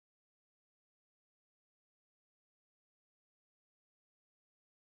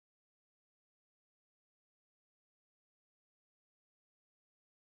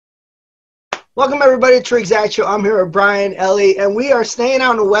Welcome everybody to Exact Show. I'm here with Brian, Ellie, and we are staying out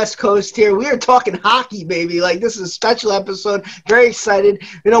on the West Coast here. We are talking hockey, baby. Like, this is a special episode. Very excited.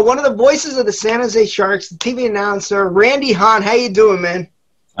 You know, one of the voices of the San Jose Sharks, the TV announcer, Randy Hahn. How you doing, man?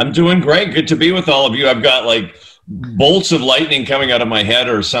 I'm doing great. Good to be with all of you. I've got like bolts of lightning coming out of my head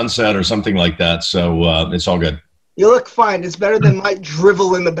or sunset or something like that. So it's all good. You look fine. It's better than my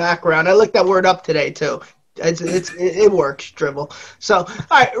drivel in the background. I looked that word up today, too. It works, drivel. So, all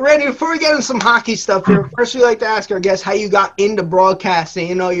right, Randy, before we get into some hockey stuff here, first we like to ask our guests how you got into broadcasting,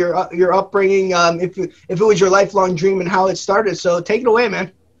 you know, your upbringing, if it was your lifelong dream and how it started. So take it away,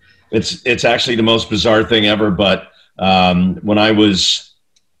 man. It's actually the most bizarre thing ever, but when I was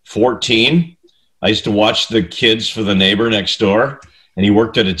 14, I used to watch the kids for the neighbor next door, and he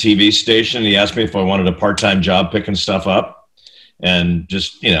worked at a TV station, and he asked me if I wanted a part-time job picking stuff up and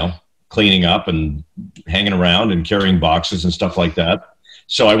just, you know, cleaning up and hanging around and carrying boxes and stuff like that.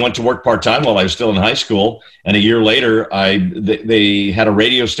 So I went to work part-time while I was still in high school. And a year later, they had a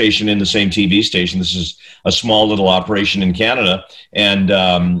radio station in the same TV station. This is a small little operation in Canada. And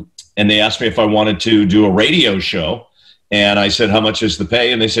they asked me if I wanted to do a radio show. And I said, how much is the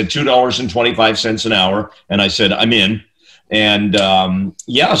pay? And they said $2.25 an hour. And I said, I'm in. And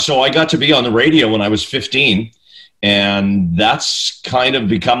so I got to be on the radio when I was 15. And that's kind of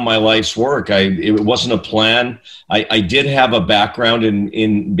become my life's work. It wasn't a plan. I did have a background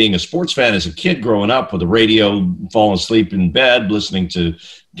in being a sports fan as a kid growing up with the radio, falling asleep in bed, listening to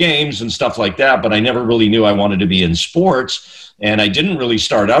games and stuff like that. But I never really knew I wanted to be in sports. And I didn't really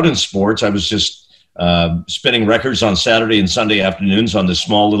start out in sports. I was just spinning records on Saturday and Sunday afternoons on this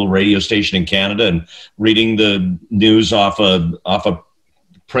small little radio station in Canada and reading the news off a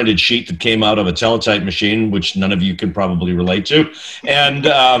printed sheet that came out of a teletype machine, which none of you can probably relate to. And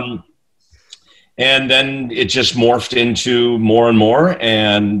then it just morphed into more and more.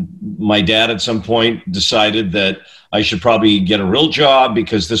 And my dad at some point decided that I should probably get a real job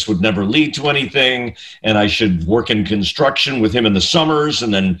because this would never lead to anything. And I should work in construction with him in the summers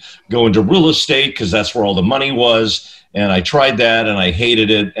and then go into real estate because that's where all the money was. And I tried that and I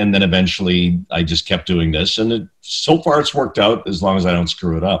hated it. And then eventually I just kept doing this. And so far it's worked out as long as I don't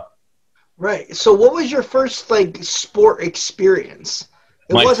screw it up. Right. So what was your first sport experience?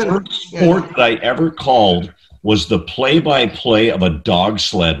 My first sport that I ever called was the play-by-play of a dog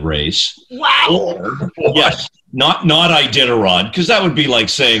sled race. Wow. Yes. Not Iditarod, because that would be like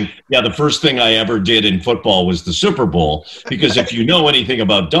saying, yeah, the first thing I ever did in football was the Super Bowl. Because if you know anything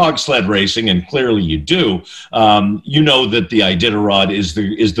about dog sled racing, and clearly you do, you know that the Iditarod is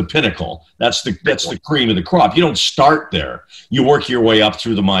the pinnacle. That's the cream of the crop. You don't start there. You work your way up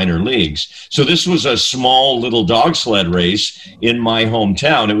through the minor leagues. So this was a small little dog sled race in my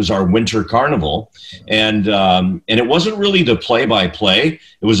hometown. It was our winter carnival, and it wasn't really the play-by-play.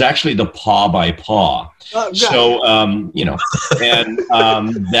 It was actually the paw-by-paw.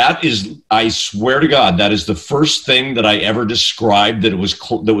 That is, I swear to God, that is the first thing that I ever described that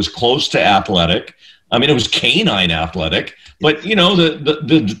that was close to athletic. I mean, it was canine athletic, but you know,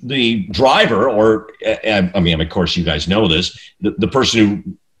 the driver, or I mean, of course, you guys know this. The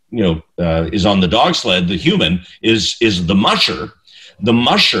person who is on the dog sled, the human, is the musher. The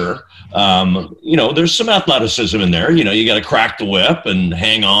musher. There's some athleticism in there. You know, you got to crack the whip and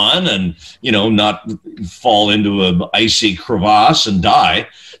hang on and, not fall into an icy crevasse and die.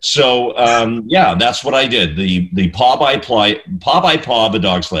 So, that's what I did. The paw-by-paw of a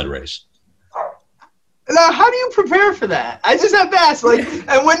dog sled race. Now, how do you prepare for that? I just have to ask,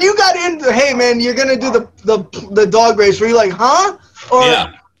 and when you got into, hey, man, you're going to do the dog race, were you like, huh? Or,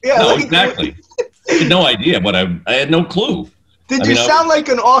 exactly. I had no idea, but I had no clue. Did you sound like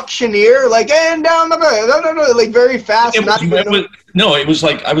an auctioneer, and down the no, like very fast? It was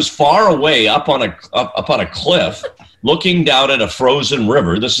like I was far away up on a cliff, looking down at a frozen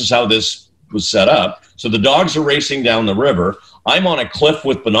river. This is how this was set up. So the dogs are racing down the river. I'm on a cliff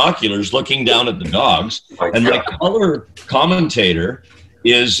with binoculars, looking down at the dogs, and my color commentator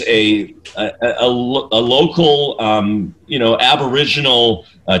is a local, Aboriginal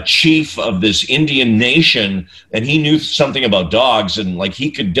chief of this Indian nation, and he knew something about dogs, and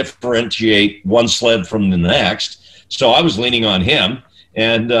he could differentiate one sled from the next. So I was leaning on him,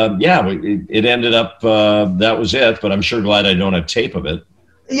 and it ended up that was it. But I'm sure glad I don't have tape of it.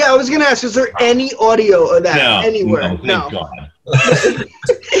 Yeah, I was going to ask, is there any audio of that anywhere? No, thank God.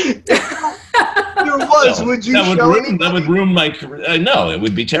 There was. Would you show anything? That would ruin my career. No, it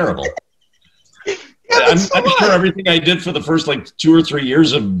would be terrible. I'm sure everything I did for the first 2 or 3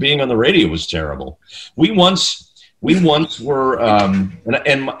 years of being on the radio was terrible. We once were,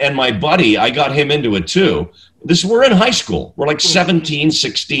 and my buddy, I got him into it too. We're in high school. We're 17,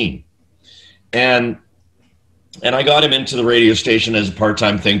 16. And I got him into the radio station as a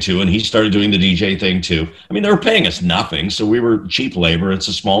part-time thing too, and he started doing the DJ thing too. I mean, they were paying us nothing, so we were cheap labor. It's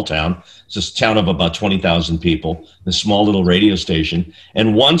a small town. It's a town of about 20,000 people, this small little radio station.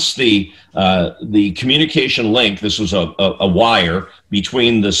 And once the communication link, this was a wire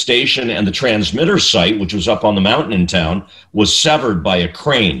between the station and the transmitter site, which was up on the mountain in town, was severed by a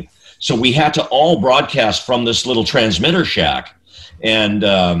crane. So we had to all broadcast from this little transmitter shack. And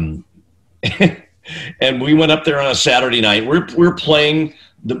and we went up there on a Saturday night. We're playing.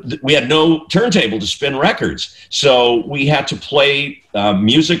 We had no turntable to spin records, so we had to play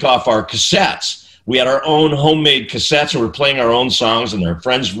music off our cassettes. We had our own homemade cassettes, and we're playing our own songs. And our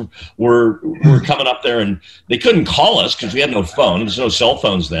friends were coming up there, and they couldn't call us because we had no phone. There's no cell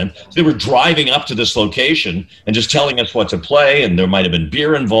phones then. So they were driving up to this location and just telling us what to play. And there might have been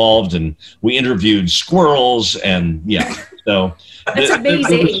beer involved, and we interviewed squirrels, and yeah. So that's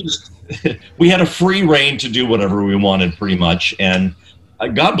amazing. We had a free reign to do whatever we wanted, pretty much. And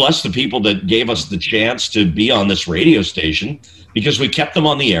God bless the people that gave us the chance to be on this radio station, because we kept them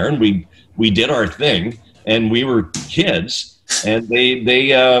on the air, and we did our thing, and we were kids, and they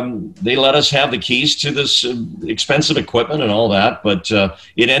let us have the keys to this expensive equipment and all that. But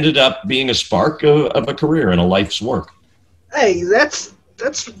it ended up being a spark of a career and a life's work. Hey,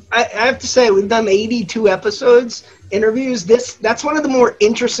 I have to say, we've done 82 episodes, interviews. That's one of the more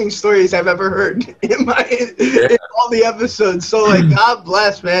interesting stories I've ever heard in all the episodes. So, like, God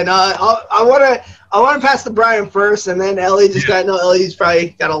bless, man. I want to pass to Brian first, and then Ellie. Ellie's probably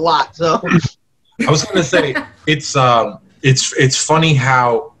got a lot. So, I was going to say it's funny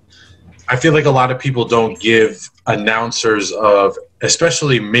how I feel like a lot of people don't give announcers of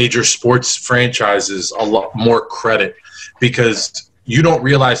especially major sports franchises a lot more credit, because you don't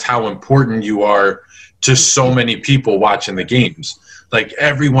realize how important you are to so many people watching the games. Like,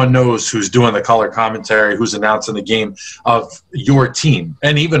 everyone knows who's doing the color commentary, who's announcing the game of your team,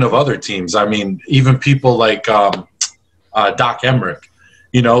 and even of other teams. I mean, even people like Doc Emmerich,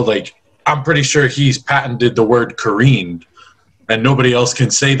 like, I'm pretty sure he's patented the word careened, and nobody else can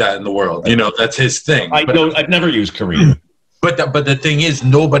say that in the world. That's his thing. I've never used careened. But the thing is,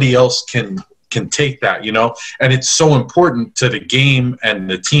 nobody else can take that, and it's so important to the game and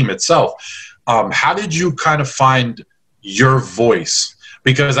the team itself. How did you kind of find your voice?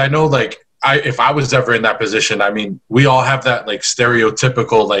 Because I know, like, if I was ever in that position, I mean, we all have that, like,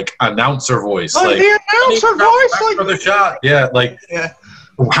 stereotypical, like, announcer voice. Oh, like, the announcer voice, for the shot. Yeah, like, yeah.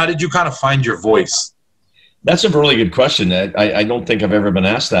 How did you kind of find your voice? That's a really good question. I don't think I've ever been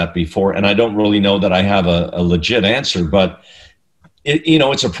asked that before, and I don't really know that I have a legit answer, but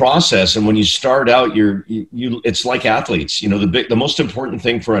it's a process. And when you start out, it's like athletes. The most important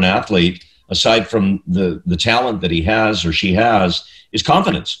thing for an athlete, aside from the talent that he has or she has, is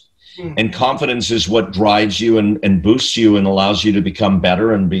confidence. And confidence is what drives you and boosts you and allows you to become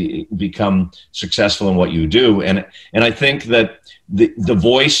better and become successful in what you do. And I think that the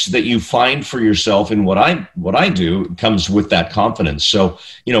voice that you find for yourself in what I do comes with that confidence. So,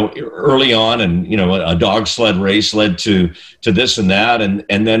 early on, and, a dog sled race led to this and that.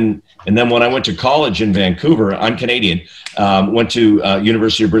 And then when I went to college in Vancouver, I'm Canadian, went to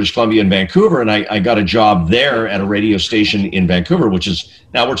University of British Columbia in Vancouver, and I got a job there at a radio station in Vancouver, which is,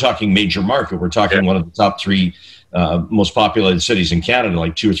 now we're talking major market. We're talking one of the top three most populated cities in Canada,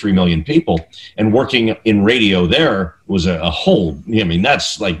 like 2 or 3 million people. And working in radio there was a whole,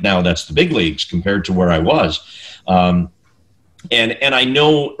 that's like, now that's the big leagues compared to where I was. And I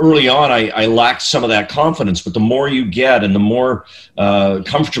know early on I lacked some of that confidence, but the more you get and the more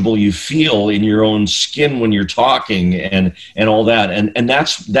comfortable you feel in your own skin when you're talking and all that. And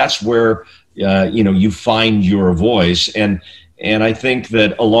that's where, you find your voice. And I think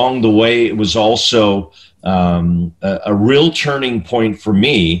that along the way, it was also a real turning point for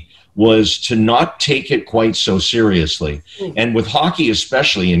me was to not take it quite so seriously. And with hockey,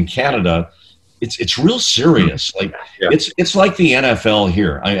 especially in Canada, it's real serious. Like it's like the NFL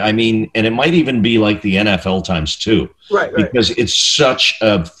here. I mean, and it might even be like the NFL times two, right? Because it's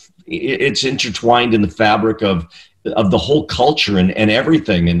it's intertwined in the fabric of the whole culture and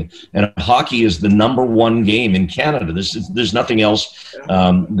everything. And hockey is the number one game in Canada. There's nothing else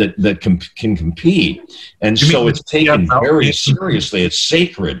that can compete. And so it's taken very seriously. It's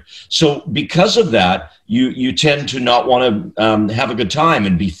sacred. So because of that, you tend to not want to have a good time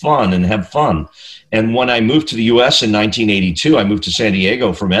and be fun and have fun. And when I moved to the U.S. in 1982, I moved to San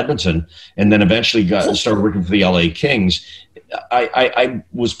Diego from Edmonton, and then eventually started working for the LA Kings. I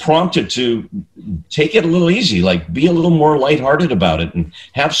was prompted to take it a little easy, like be a little more lighthearted about it and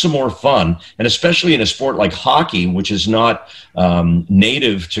have some more fun. And especially in a sport like hockey, which is not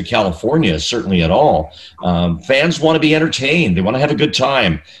native to California, certainly at all. Fans want to be entertained. They want to have a good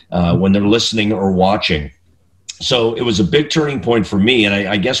time when they're listening or watching. So it was a big turning point for me. And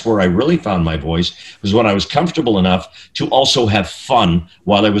I guess where I really found my voice was when I was comfortable enough to also have fun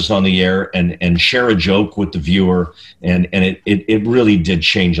while I was on the air and share a joke with the viewer. And it really did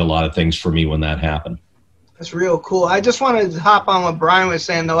change a lot of things for me when that happened. That's real cool. I just wanted to hop on what Brian was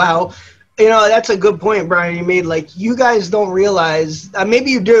saying, though, how, that's a good point, Brian, you made. Like, you guys don't realize, maybe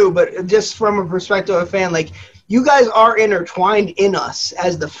you do, but just from a perspective of a fan, like, you guys are intertwined in us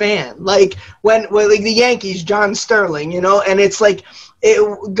as the fan. Like when like the Yankees, John Sterling, and it's like,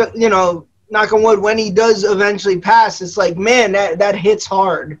 knock on wood, when he does eventually pass, it's like, man, that hits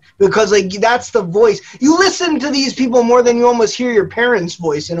hard because like that's the voice. You listen to these people more than you almost hear your parents'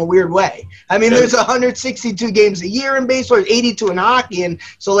 voice in a weird way. I mean, there's 162 games a year in baseball, 82 in hockey, and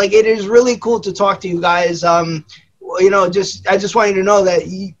so like it is really cool to talk to you guys. I just want you to know that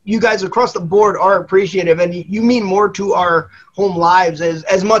you guys across the board are appreciative, and you mean more to our home lives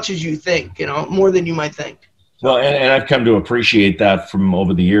as much as you think, more than you might think. Well, and I've come to appreciate that from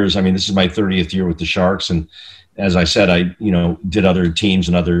over the years. I mean, this is my 30th year with the Sharks, and as I said, I did other teams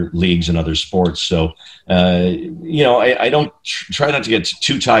and other leagues and other sports. So, I don't try not to get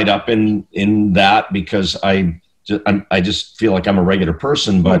too tied up in that because I just feel like I'm a regular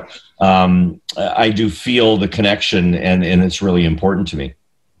person, but I do feel the connection, and it's really important to me.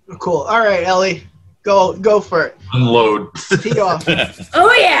 Cool. All right, Ellie, go for it. Unload. Tee off.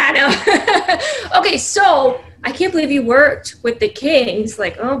 Oh yeah, no. Okay, so I can't believe you worked with the Kings.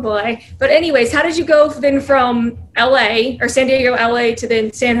 Like, oh boy. But anyways, how did you go then from LA or San Diego, LA to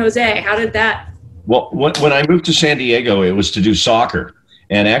then San Jose? How did that? Well, when I moved to San Diego, it was to do soccer.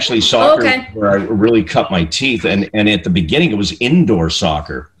 And actually soccer, where I really cut my teeth. And at the beginning, it was indoor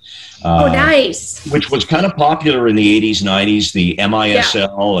soccer. Nice. Which was kind of popular in the 80s, 90s, the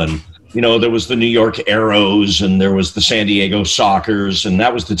MISL. And, there was the New York Arrows and there was the San Diego Sockers. And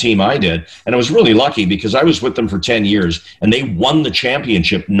that was the team I did. And I was really lucky because I was with them for 10 years. And they won the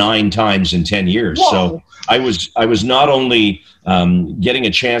championship 9 times in 10 years. Whoa. So I was not only getting a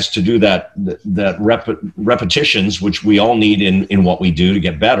chance to do that repetitions, which we all need in what we do to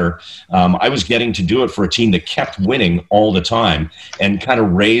get better. I was getting to do it for a team that kept winning all the time and kind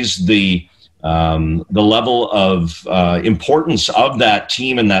of raised the level of importance of that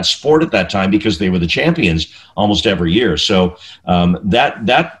team and that sport at that time because they were the champions almost every year. So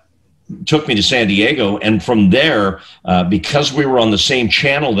that took me to San Diego. And from there, because we were on the same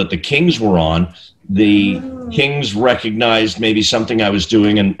channel that the Kings were on, the Kings recognized maybe something I was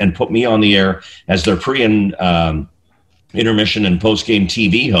doing and put me on the air as their intermission and post-game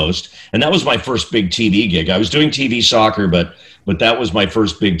TV host. And that was my first big TV gig. I was doing TV soccer, but that was my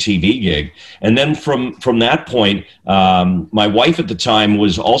first big TV gig. And then from that point, my wife at the time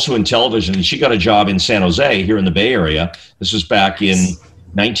was also in television, and she got a job in San Jose here in the Bay Area. This was back in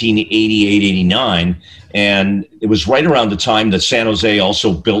 1988, 89. And it was right around the time that San Jose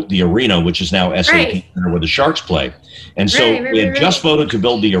also built the arena, which is now SAP Center where the Sharks play. And so we had just voted to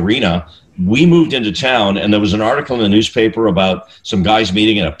build the arena. We moved into town, and there was an article in the newspaper about some guys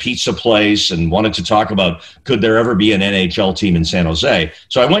meeting at a pizza place and wanted to talk about could there ever be an NHL team in San Jose.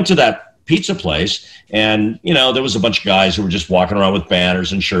 So I went to that pizza place, and there was a bunch of guys who were just walking around with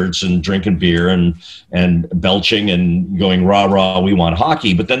banners and shirts and drinking beer and belching and going rah rah, we want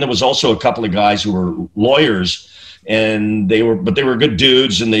hockey. But then there was also a couple of guys who were lawyers, and they were good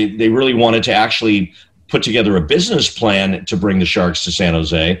dudes, and they really wanted to actually put together a business plan to bring the Sharks to San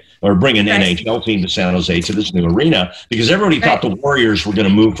Jose, or bring an NHL team to San Jose to this new arena, because everybody thought the Warriors were going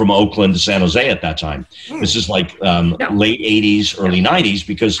to move from Oakland to San Jose at that time. This is like late 80s, early 90s,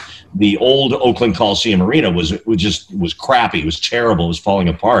 because the old Oakland Coliseum Arena was crappy. It was terrible. It was falling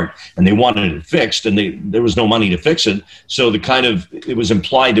apart, and they wanted it fixed, and there was no money to fix it. So it was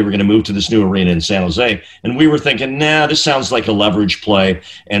implied they were going to move to this new arena in San Jose. And we were thinking, this sounds like a leverage play,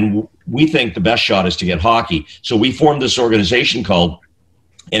 and we think the best shot is to get hockey. So we formed this organization called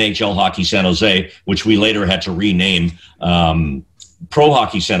NHL Hockey San Jose, which we later had to rename Pro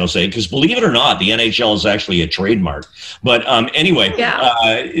Hockey San Jose, because believe it or not, the NHL is actually a trademark. But anyway,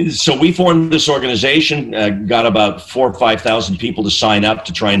 so we formed this organization, got about 4,000 or 5,000 people to sign up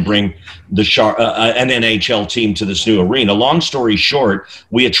to try and bring an NHL team to this new arena. Long story short,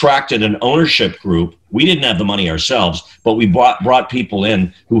 we attracted an ownership group. We didn't have the money ourselves, but we brought people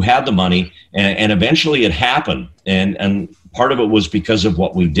in who had the money, and eventually it happened. And part of it was because of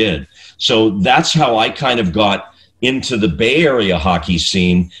what we did. So that's how I kind of got into the Bay Area hockey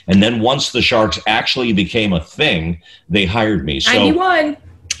scene. And then once the Sharks actually became a thing, they hired me. So 91.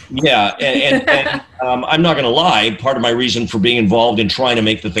 yeah, and I'm not going to lie. Part of my reason for being involved in trying to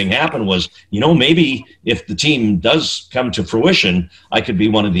make the thing happen was, maybe if the team does come to fruition, I could be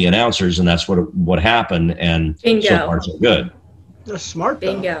one of the announcers, and that's what happened. And Bingo. So far so good. That's smart.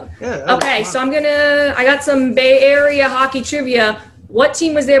 Though. Bingo. Yeah, okay, so I got some Bay Area hockey trivia. What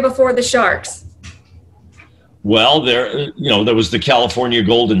team was there before the Sharks? Well, there was the California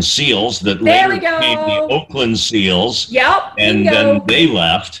Golden Seals that later became the Oakland Seals. Yep. And then they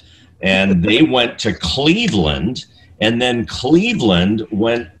left, and they went to Cleveland, and then Cleveland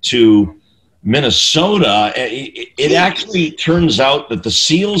went to Minnesota. It actually turns out that the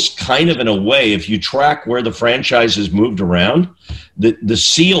Seals kind of, in a way, if you track where the franchises moved around, the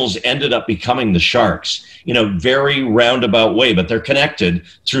Seals ended up becoming the Sharks in a very roundabout way, but they're connected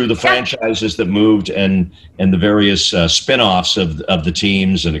through the franchises that moved and the various spin-offs of the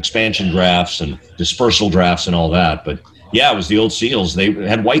teams and expansion drafts and dispersal drafts and all that. But yeah, it was the old Seals. They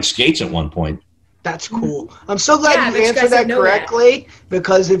had white skates at one point. That's cool. I'm so glad you answered that correctly,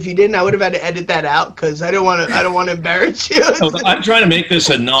 because if you didn't, I would have had to edit that out because I don't want to embarrass you. I'm trying to make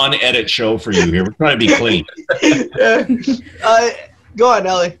this a non-edit show for you here. We're trying to be clean. Go on,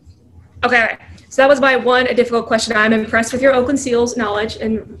 Ellie. Okay. So that was my one difficult question. I'm impressed with your Oakland Seals knowledge,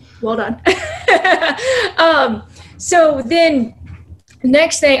 and well done. So then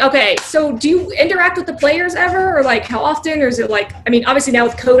next thing, okay, so do you interact with the players ever, or like how often, or is it like, I mean, obviously now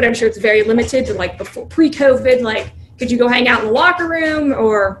with COVID, I'm sure it's very limited, but like before pre-COVID, like could you go hang out in the locker room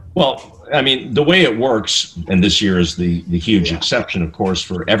or? Well, I mean, the way it works, and this year is the huge exception, of course,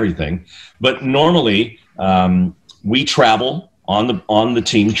 for everything, but normally we travel on the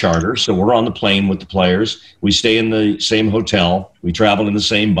team charter. So we're on the plane with the players. We stay in the same hotel. We travel in the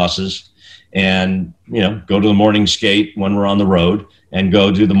same buses and, go to the morning skate when we're on the road and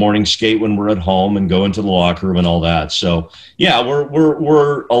go do the morning skate when we're at home and go into the locker room and all that. So yeah,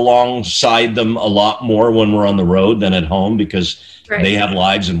 we're alongside them a lot more when we're on the road than at home because they have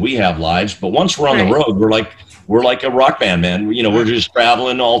lives and we have lives. But once we're on the road, we're like a rock band, man. We're just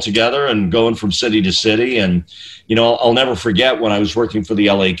traveling all together and going from city to city. And, I'll never forget when I was working for the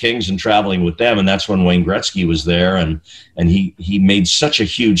LA Kings and traveling with them. And that's when Wayne Gretzky was there. And he made such a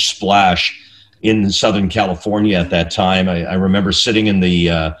huge splash in Southern California at that time. I remember sitting in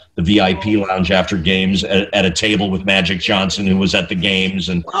the VIP lounge after games at a table with Magic Johnson, who was at the games.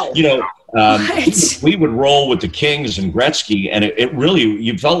 And, we would roll with the Kings and Gretzky, and it really,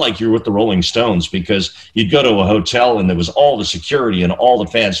 you felt like you were with the Rolling Stones because you'd go to a hotel and there was all the security and all the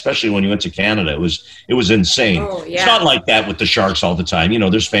fans, especially when you went to Canada. It was insane. Oh, yeah. It's not like that with the Sharks all the time.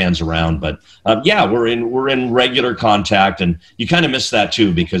 There's fans around, but we're in regular contact, and you kind of miss that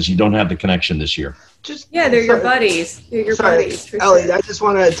too because you don't have the connection this year. They're your buddies. They're your buddies. Ellie, sure. I just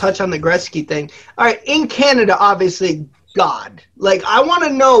want to touch on the Gretzky thing. All right, in Canada, obviously, God. Like, I want to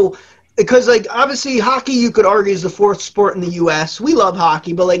know, because, like, obviously, hockey, you could argue, is the fourth sport in the U.S. We love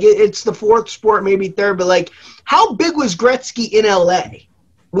hockey, but, like, it's the fourth sport, maybe third. But, like, how big was Gretzky in L.A.?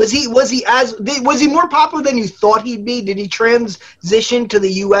 Was he more popular than you thought he'd be? Did he transition to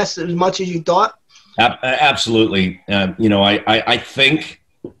the U.S. as much as you thought? Absolutely. I think,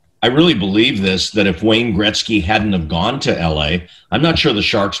 I really believe this, that if Wayne Gretzky hadn't have gone to L.A., I'm not sure the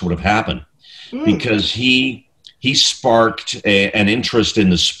Sharks would have happened because he sparked an interest in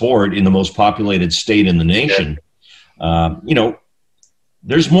the sport in the most populated state in the nation.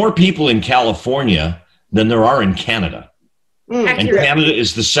 There's more people in California than there are in Canada. And Canada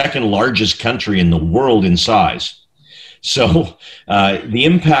is the second largest country in the world in size. So the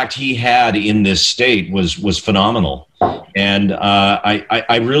impact he had in this state was phenomenal. And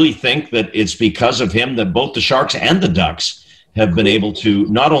I really think that it's because of him that both the Sharks and the Ducks have been able to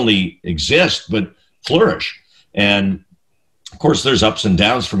not only exist, but flourish. And of course, there's ups and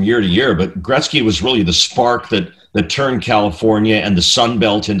downs from year to year, but Gretzky was really the spark that turned California and the Sun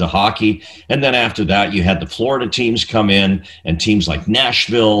Belt into hockey. And then after that, you had the Florida teams come in, and teams like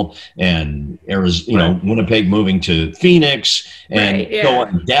Nashville and Arizona, Winnipeg moving to Phoenix, and so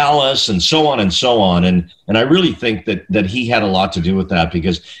on, Dallas, and so on and so on. And I really think that he had a lot to do with that,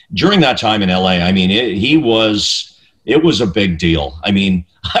 because during that time in LA, I mean, it was a big deal. I mean,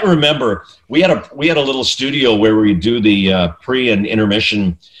 I remember we had a little studio where we do the pre and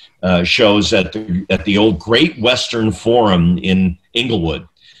intermission shows at the old Great Western Forum in Inglewood,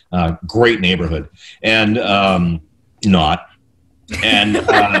 great neighborhood, and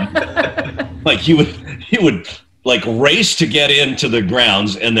like he would like race to get into the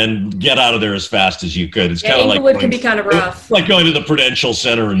grounds and then get out of there as fast as you could. It's Yeah, kind of like Inglewood can be kind of rough. like going to the Prudential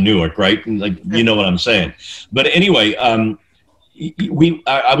Center in Newark, right? And like, you know what I'm saying. But anyway, I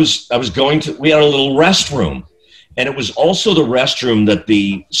was going to, we had a little restroom, and it was also the restroom that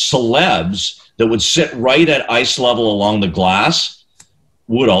the celebs that would sit right at ice level along the glass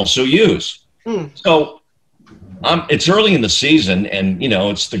would also use. So it's early in the season, and, you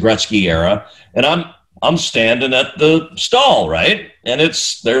know, it's the Gretzky era, and I'm standing at the stall, right? And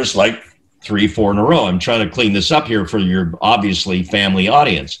there's like 3-4 in a row. I'm trying to clean this up here for your obviously family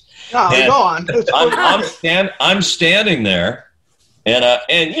audience. No, go on. I'm standing there, and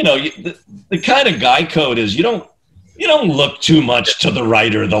you know, the kind of guy code is you don't look too much to the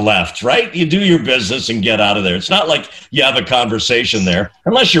right or the left, right? You do your business and get out of there. It's not like you have a conversation there,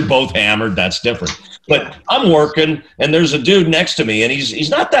 unless you're both hammered. That's different. But I'm working, and there's a dude next to me, and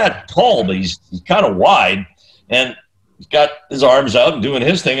he's not that tall, but he's kind of wide, and he's got his arms out and doing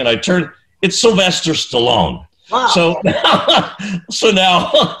his thing. And I turn, it's Sylvester Stallone. Wow. So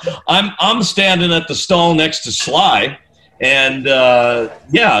now I'm standing at the stall next to Sly, and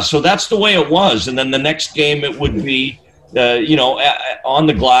so that's the way it was. And then the next game it would be, on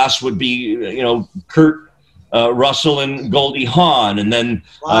the glass would be, Kurt Russell and Goldie Hawn, and then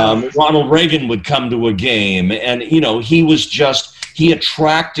Ronald Reagan would come to a game, and he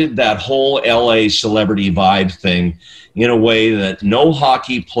attracted that whole LA celebrity vibe thing in a way that no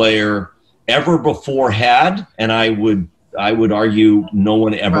hockey player ever before had, and I would argue no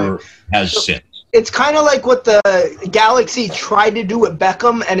one ever has since. It's kind of like what the Galaxy tried to do with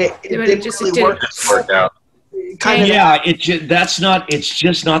Beckham, and it didn't really work. Out. It's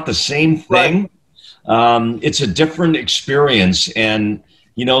just not the same thing. Right. It's a different experience, and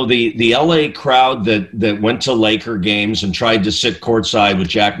the LA crowd that went to Laker games and tried to sit courtside with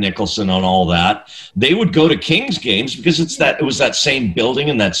Jack Nicholson and all that, they would go to Kings games because it was that same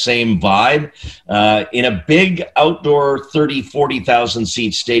building and that same vibe. In a big outdoor 30,000-40,000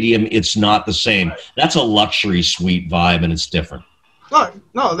 seat stadium, it's not the same. That's a luxury suite vibe, and it's different.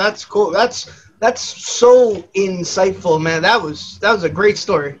 No, that's cool. That's so insightful, man. That was a great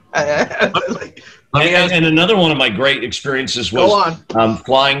story. And another one of my great experiences was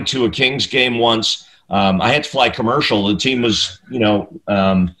flying to a Kings game once. I had to fly commercial. The team was,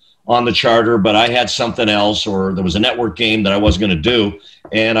 on the charter, but I had something else, or there was a network game that I wasn't going to do.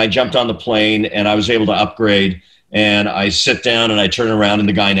 And I jumped on the plane, and I was able to upgrade. And I sit down, and I turn around, and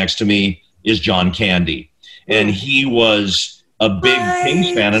the guy next to me is John Candy. And he was a big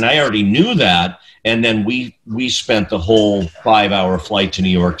Kings fan, and I already knew that. And then we spent the whole 5-hour flight to New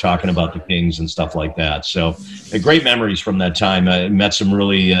York talking about the Kings and stuff like that. So great memories from that time. I met some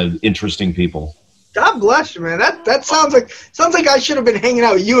really interesting people. God bless you, man. That sounds like I should have been hanging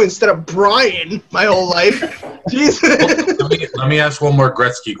out with you instead of Brian my whole life. Jesus. Let me ask one more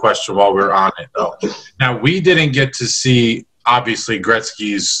Gretzky question while we're on it, though. Now, we didn't get to see, obviously,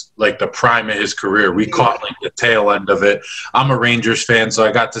 Gretzky's like the prime of his career. We caught like the tail end of it. I'm a Rangers fan, so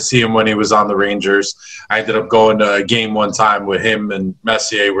I got to see him when he was on the Rangers. I ended up going to a game one time with him and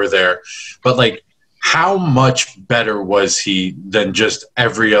Messier were there. But like, how much better was he than just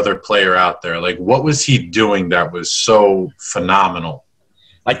every other player out there? Like, what was he doing that was so phenomenal?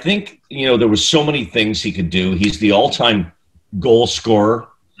 I think, there was so many things he could do. He's the all-time goal scorer.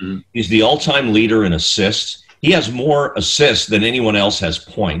 Mm-hmm. He's the all-time leader in assists. He has more assists than anyone else has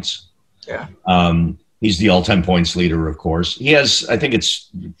points. Yeah. He's the all-time points leader, of course. He has, I think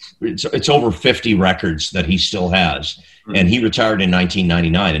it's over 50 records that he still has. Mm-hmm. And he retired in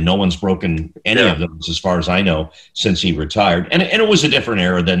 1999, and no one's broken any of those, as far as I know, since he retired. And it was a different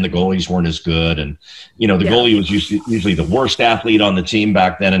era then. The goalies weren't as good. And, the goalie was usually the worst athlete on the team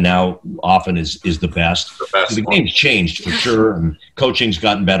back then, and now often is the best. So the game's changed for sure, and coaching's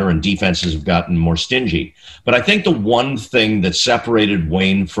gotten better, and defenses have gotten more stingy. But I think the one thing that separated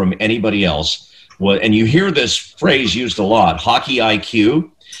Wayne from anybody else was, and you hear this phrase used a lot, hockey IQ,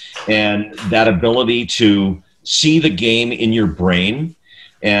 and that ability to see the game in your brain.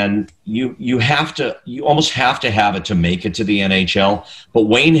 And you almost have to have it to make it to the NHL. But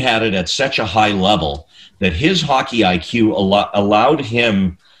Wayne had it at such a high level that his hockey IQ allowed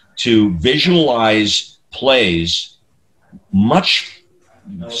him to visualize plays much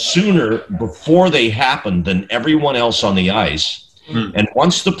sooner before they happened than everyone else on the ice. And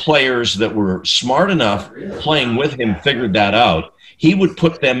once the players that were smart enough playing with him figured that out, he would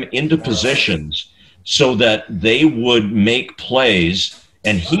put them into positions so that they would make plays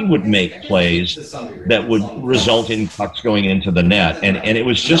and he would make plays that would result in pucks going into the net. And it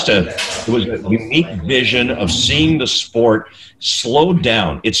was just a unique vision of seeing the sport slow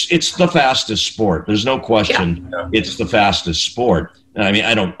down. It's the fastest sport. There's no question. Yeah. It's the fastest sport. I mean,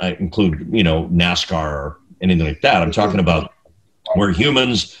 I don't include, NASCAR or anything like that. I'm talking about where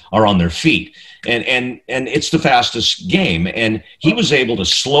humans are on their feet. And it's the fastest game. And he was able to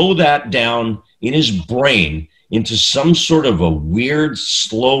slow that down in his brain into some sort of a weird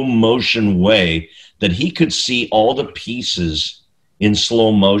slow motion way that he could see all the pieces in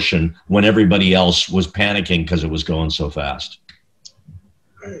slow motion when everybody else was panicking because it was going so fast.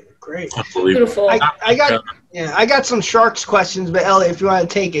 Great. Beautiful. I got some Sharks questions, but Ellie, if you want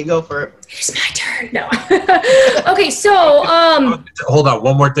to take it, go for it. It's my turn. No. Okay, so hold on,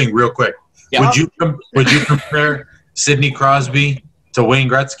 one more thing, real quick. Yeah. Would you compare Sidney Crosby to Wayne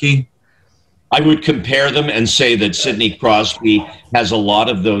Gretzky? I would compare them and say that Sidney Crosby has a lot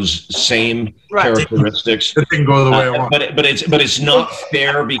of those same characteristics. It didn't go the way I want. But it's not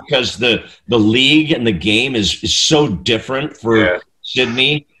fair because the league and the game is so different for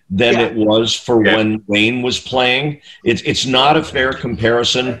Sidney than it was for when Wayne was playing. It's not a fair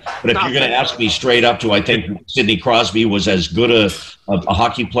comparison. But if you're going to ask me straight up, do I think Sidney Crosby was as good a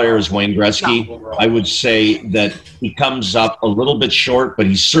hockey player as Wayne Gretzky? No. I would say that he comes up a little bit short, but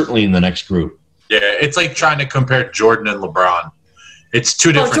he's certainly in the next group. Yeah, it's like trying to compare Jordan and LeBron. It's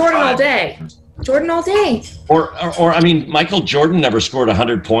two different Jordan times. all day. Jordan all day. Or I mean, Michael Jordan never scored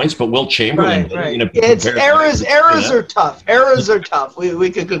 100 points, but Will Chamberlain. Right. It's errors are tough. Errors are tough. We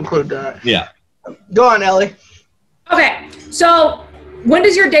could conclude that. Yeah. Go on, Ellie. Okay, so when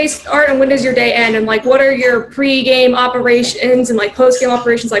does your day start and when does your day end? And what are your pre-game operations and post-game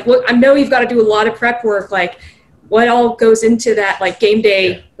operations? I know you've got to do a lot of prep work. What all goes into that, game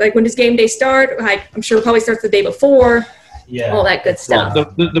day? When does game day start? I'm sure it probably starts the day before. Yeah, all that good stuff.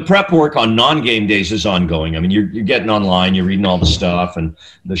 Well, the prep work on non-game days is ongoing. I mean, you're getting online, you're reading all the stuff, and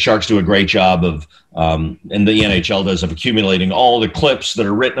the Sharks do a great job of, and the NHL does, of accumulating all the clips that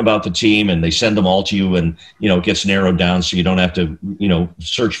are written about the team, and they send them all to you, and it gets narrowed down so you don't have to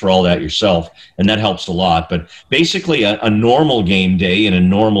search for all that yourself, and that helps a lot. But basically, a normal game day in a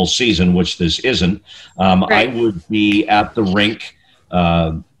normal season, which this isn't, I would be at the rink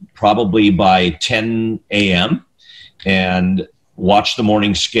probably by 10 a.m. and watch the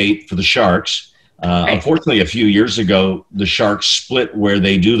morning skate for the Sharks. Unfortunately, a few years ago, the Sharks split where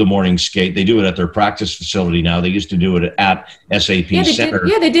they do the morning skate. They do it at their practice facility now. They used to do it at SAP Center.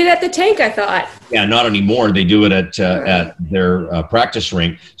 They did at the tank, I thought. Yeah, not anymore. They do it at their practice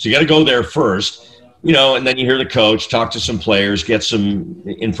rink. So you got to go there first. And then you hear the coach, talk to some players, get some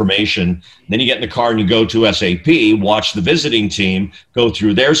information. Then you get in the car and you go to SAP, watch the visiting team, go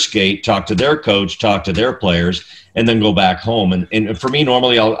through their skate, talk to their coach, talk to their players, and then go back home. And for me,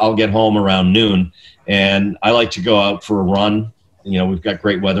 normally I'll get home around noon, and I like to go out for a run. We've got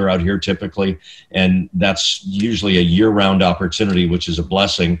great weather out here typically, and that's usually a year-round opportunity, which is a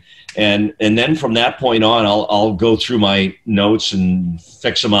blessing. And then from that point on, I'll go through my notes and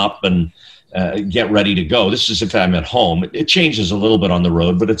fix them up and get ready to go. This is if I'm at home. It changes a little bit on the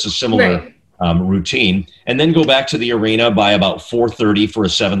road, but it's a similar routine. And then go back to the arena by about 4:30 for a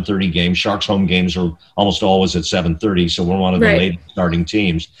 7:30 game. Sharks home games are almost always at 7:30, so we're one of the late starting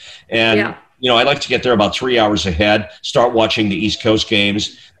teams. And I like to get there about 3 hours ahead, start watching the East Coast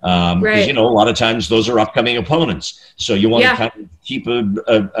games. Because, a lot of times those are upcoming opponents. So you want to kind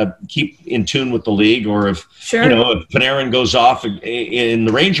of keep in tune with the league. Or if Panarin goes off in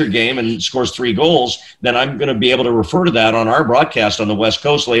the Ranger game and scores 3 goals, then I'm going to be able to refer to that on our broadcast on the West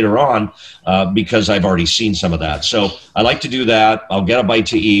Coast later on because I've already seen some of that. So I like to do that. I'll get a bite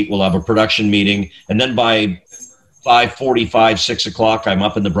to eat. We'll have a production meeting. And then by 5:45, 6 o'clock, I'm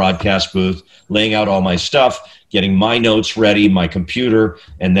up in the broadcast booth, laying out all my stuff, getting my notes ready, my computer,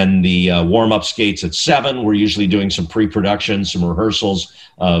 and then the warm-up skates at 7. We're usually doing some pre-production, some rehearsals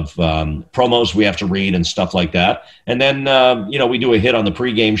of promos we have to read and stuff like that. And then, we do a hit on the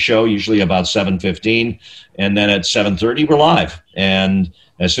pregame show, usually about 7:15. And then at 7:30, we're live. And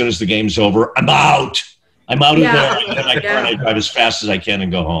as soon as the game's over, I'm out. I'm out of there, and then I drive as fast as I can and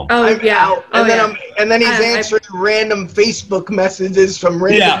go home. I'm out. And then he's answering random Facebook messages from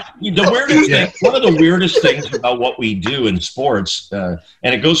random. Yeah, the weirdest thing. One of the weirdest things about what we do in sports, and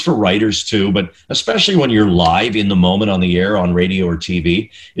it goes for writers too, but especially when you're live in the moment on the air, on radio or TV,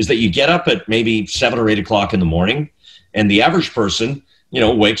 is that you get up at maybe 7 or 8 o'clock in the morning, and the average person,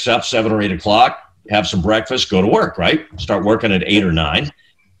 wakes up 7 or 8 o'clock, have some breakfast, go to work, right? Start working at 8 or 9.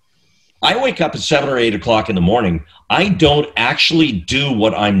 I wake up at 7 or 8 o'clock in the morning. I don't actually do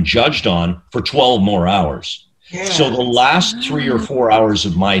what I'm judged on for 12 more hours. Yeah. So the last 3 or 4 hours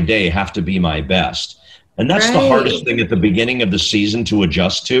of my day have to be my best. And that's the hardest thing at the beginning of the season to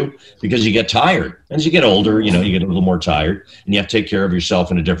adjust to, because you get tired. As you get older, you get a little more tired, and you have to take care of yourself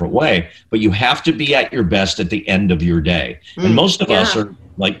in a different way. But you have to be at your best at the end of your day. And most of us are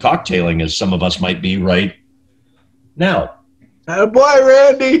like cocktailing, as some of us might be right now. Oh boy,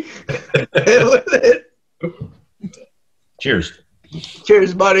 Randy. Cheers.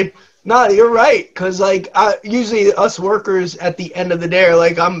 Cheers, buddy. No, you're right. Because, like, usually us workers at the end of the day are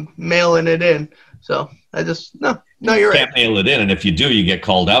like, I'm mailing it in. So I just, no, you're right. Can't mail it in. And if you do, you get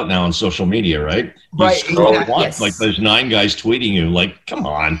called out now on social media, right? You Right. scroll Exactly. once, like there's 9 guys tweeting you. Like, come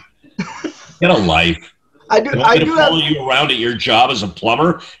on. Get a life. I do follow you around at your job as a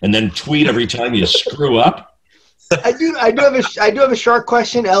plumber and then tweet every time you screw up? I do have a shark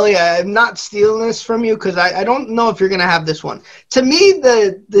question, Ellie. I'm not stealing this from you because I don't know if you're gonna have this one. To me,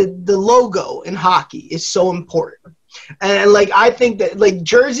 the logo in hockey is so important, and like I think that like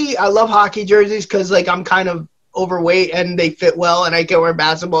jersey, I love hockey jerseys because like I'm kind of overweight and they fit well, and I can wear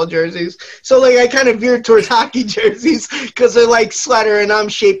basketball jerseys. So like I kind of veer towards hockey jerseys because they're like sweater and I'm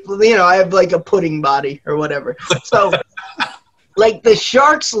shaped. I have like a pudding body or whatever. So. Like the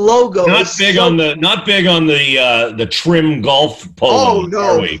Sharks logo, not big on the trim golf polo. Oh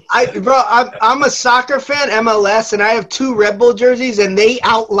no, I'm a soccer fan, MLS, and I have 2 Red Bull jerseys, and they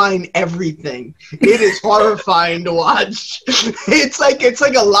outline everything. It is horrifying to watch. It's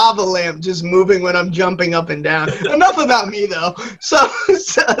like a lava lamp just moving when I'm jumping up and down. Enough about me though. So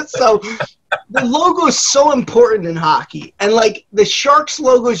the logo is so important in hockey, and like the Sharks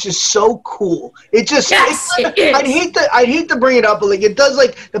logo is just so cool. It just I'd hate to bring it up, but like it does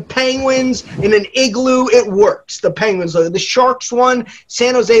like the Penguins in an igloo. It works. The Penguins logo, the Sharks one,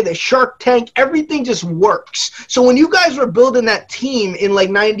 San Jose, the Shark Tank, everything just works. So when you guys were building that team in like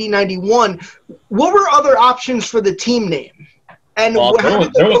 1991, what were other options for the team name? And well,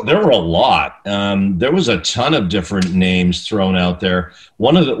 there were a lot. There was a ton of different names thrown out there.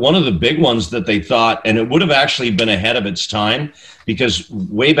 One of the big ones that they thought, and it would have actually been ahead of its time, because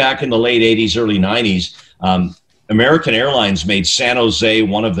way back in the late 80s, early 90s, American Airlines made San Jose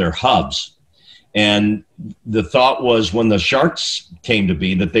one of their hubs. And the thought was when the Sharks came to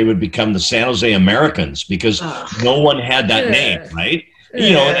be that they would become the San Jose Americans, because no one had that name, right?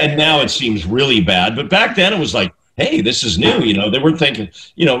 And now it seems really bad. But back then it was like, hey, this is new. They weren't thinking,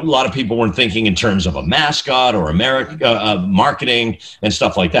 a lot of people weren't thinking in terms of a mascot or marketing and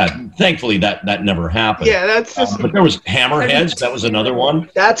stuff like that. Thankfully, that never happened. Yeah, that's just. But there was Hammerheads. That was another one.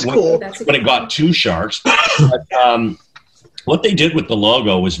 That's cool. When it got 2 Sharks. But, what they did with the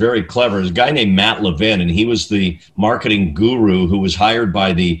logo was very clever. There's a guy named Matt Levin, and he was the marketing guru who was hired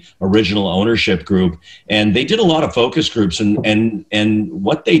by the original ownership group. And they did a lot of focus groups. And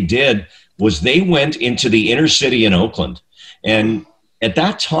what they did was they went into the inner city in Oakland. And at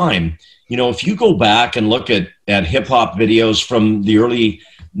that time, if you go back and look at hip hop videos from the early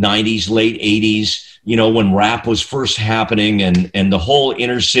 90s, late 80s, when rap was first happening and the whole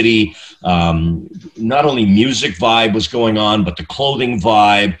inner city, not only music vibe was going on, but the clothing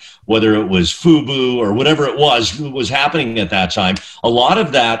vibe, whether it was FUBU or whatever it was happening at that time. A lot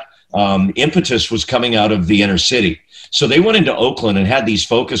of that impetus was coming out of the inner city. So they went into Oakland and had these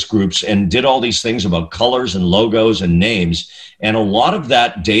focus groups and did all these things about colors and logos and names. And a lot of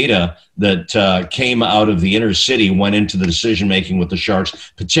that data that came out of the inner city went into the decision-making with the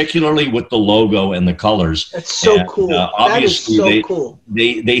Sharks, particularly with the logo and the colors. That's so cool. Obviously, that is so cool.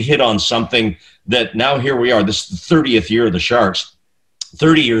 They hit on something that now here we are. This is the 30th year of the Sharks.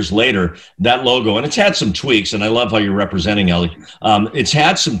 30 years later, that logo, and it's had some tweaks, and I love how you're representing, Ellie. It's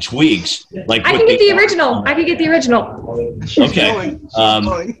had some tweaks. Like I can get the original. I can get the original. Okay.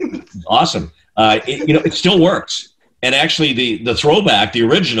 Awesome. It still works. And actually the throwback, the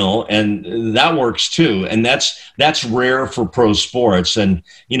original, and that works too. And that's rare for pro sports. And,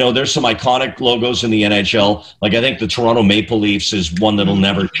 there's some iconic logos in the NHL. Like I think the Toronto Maple Leafs is one that'll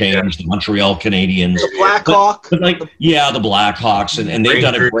never change. The Montreal Canadiens. The Blackhawks. The Blackhawks. And they've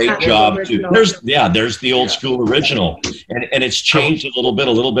done a great job too. There's the old school original. And it's changed a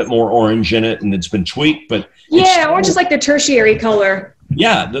little bit more orange in it, and it's been tweaked. But orange is like the tertiary color.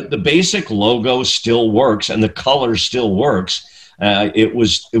 Yeah, the basic logo still works, and the color still works.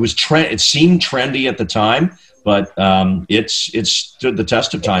 It seemed trendy at the time, but it stood the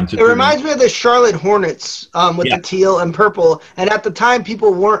test of time. It reminds me of the Charlotte Hornets with the teal and purple, and at the time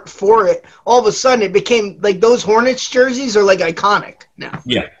people weren't for it. All of a sudden, it became like those Hornets jerseys are like iconic now.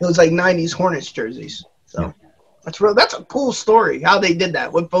 Yeah, it was like '90s Hornets jerseys. So. Yeah. That's a cool story, how they did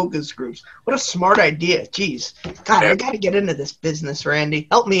that with focus groups. What a smart idea. Jeez. God, I got to get into this business, Randy.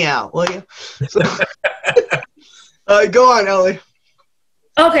 Help me out, will you? So, Go on, Ellie.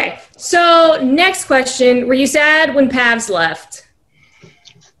 Okay, so next question. Were you sad when Pavs left?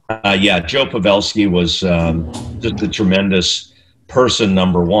 Yeah, Joe Pavelski was just a tremendous person,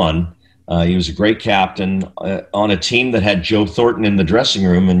 number one. He was a great captain on a team that had Joe Thornton in the dressing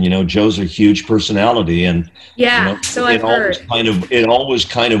room, and Joe's a huge personality, and so I've heard. It always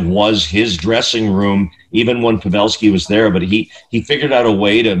kind of was his dressing room, even when Pavelski was there. But he figured out a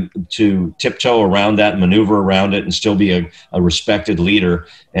way to tiptoe around that, maneuver around it, and still be a respected leader.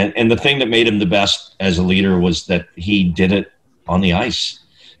 And the thing that made him the best as a leader was that he did it on the ice.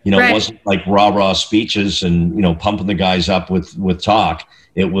 It wasn't like rah-rah speeches and, pumping the guys up with talk.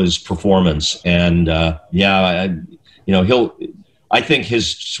 It was performance. And, I think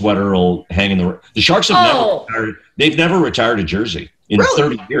his sweater will hang in the Sharks have never retired a jersey in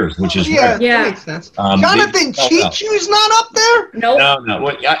 30 years, which is rare. That makes sense. Jonathan Cheechoo's not up there? Nope.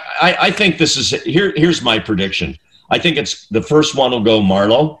 No. I think this is here's my prediction. I think it's the first one will go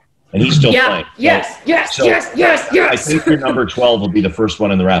Marleau. And he's still playing. Yes. I think your number 12 will be the first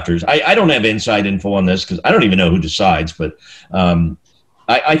one in the rafters. I don't have inside info on this because I don't even know who decides, but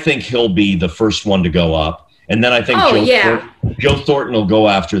I think he'll be the first one to go up. And then I think Joe Thornton will go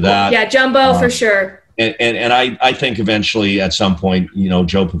after that. Yeah, Jumbo for sure. And I think eventually at some point,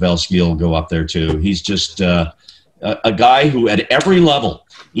 Joe Pavelski will go up there too. He's just a guy who at every level,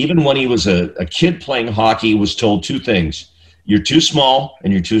 even when he was a kid playing hockey, was told two things. You're too small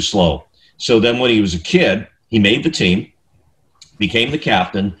and you're too slow. So then when he was a kid, he made the team, became the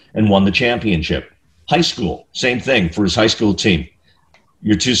captain, and won the championship. High school, same thing for his high school team.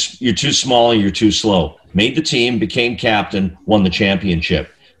 You're too small and you're too slow. Made the team, became captain, won the championship.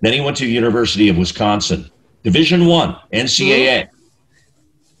 Then he went to the University of Wisconsin. Division I, NCAA.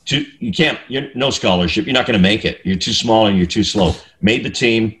 You're no scholarship. You're not going to make it. You're too small and you're too slow. Made the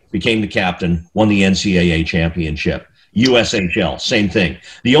team, became the captain, won the NCAA championship. USHL, same thing.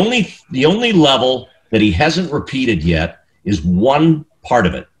 The only level that he hasn't repeated yet is one part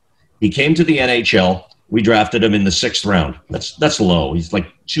of it. He came to the NHL. We drafted him in the 6th round. That's low. He's like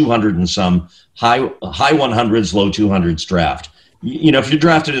 200 and some, high 100s, low 200s draft. If you're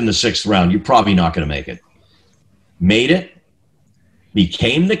drafted in the 6th round, you're probably not going to make it. Made it,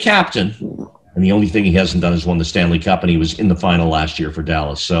 became the captain, and the only thing he hasn't done is won the Stanley Cup, and he was in the final last year for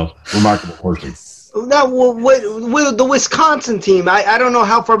Dallas. So remarkable person. Now, with the Wisconsin team, I don't know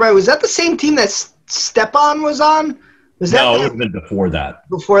how far back. Was that the same team that Stepan was on? No, it would have been before that.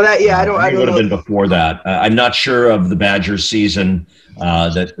 Before that, yeah, I don't It would know. have been before that. I'm not sure of the Badgers season,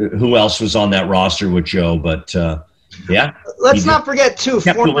 who else was on that roster with Joe, but yeah. Let's not forget, too,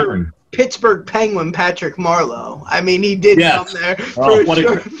 former Pittsburgh Penguin Patrick Marleau. I mean, he did come there for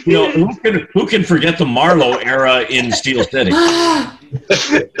sure. Who can forget the Marleau era in Steel City? I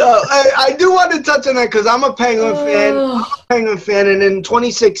do want to touch on that because I'm a Penguin fan. And in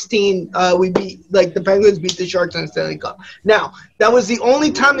 2016, the Penguins beat the Sharks in the Stanley Cup. Now, that was the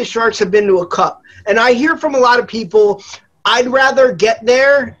only time the Sharks have been to a cup. And I hear from a lot of people, I'd rather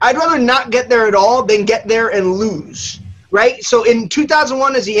not get there at all than get there and lose. Right? So in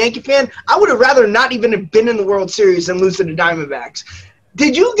 2001, as a Yankee fan, I would have rather not even have been in the World Series than lose to the Diamondbacks.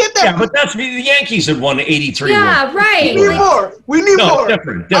 Did you get that? Yeah, but that's the Yankees had won 83. Yeah, right. We need more.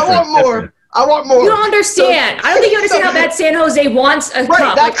 Different. I want more. I want more. You don't understand. I don't think you understand how bad San Jose wants a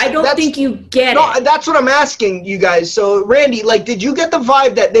cup. I don't think you get it. That's what I'm asking you guys. So, Randy, did you get the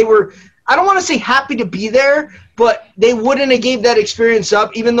vibe that they were, I don't want to say happy to be there, but they wouldn't have gave that experience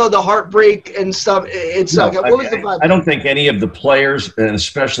up, even though the heartbreak and stuff, it sucked. What was the vibe? I don't think any of the players, and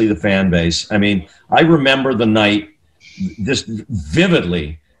especially the fan base, I remember the night just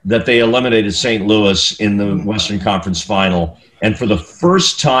vividly that they eliminated St. Louis in the Western Conference Final. And for the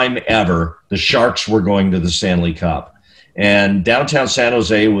first time ever, the Sharks were going to the Stanley Cup. And downtown San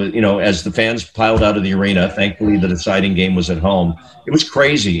Jose was, as the fans piled out of the arena, thankfully the deciding game was at home. It was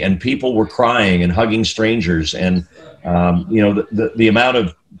crazy, and people were crying and hugging strangers. And, the amount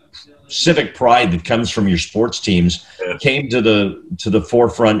of civic pride that comes from your sports teams came to the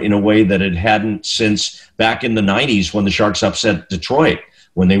forefront in a way that it hadn't since back in the 90s when the Sharks upset Detroit,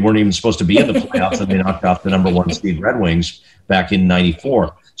 when they weren't even supposed to be in the playoffs and they knocked off the number 1 seed Red Wings back in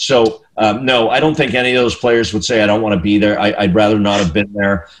 94. So, no, I don't think any of those players would say, I don't want to be there. I'd rather not have been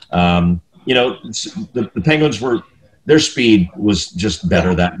there. The Penguins their speed was just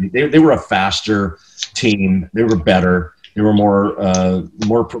better. They were a faster team. They were better. They were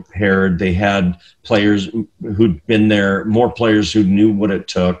more prepared. They had players who'd been there, more players who knew what it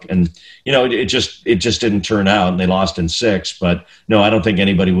took. And, it just didn't turn out, and they lost in 6. But no, I don't think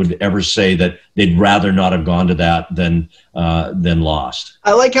anybody would ever say that they'd rather not have gone to that than lost.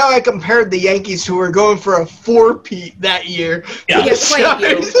 I like how I compared the Yankees, who were going for a 4-peat that year. Yeah.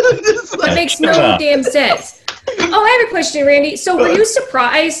 That makes no damn sense. Oh, I have a question, Randy. So were you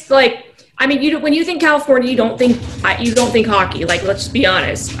surprised, when you think California, you don't think hockey. Like, let's just be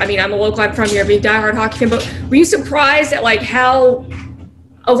honest. I mean, I'm from here, I'm a diehard hockey fan, but were you surprised at how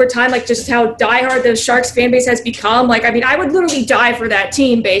over time, just how diehard the Sharks fan base has become? I would literally die for that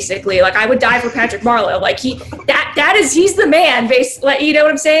team, basically. I would die for Patrick Marleau. He's the man, basically. You know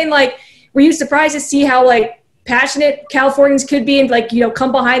what I'm saying? Were you surprised to see how passionate Californians could be and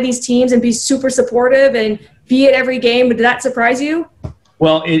come behind these teams and be super supportive and be at every game? Did that surprise you?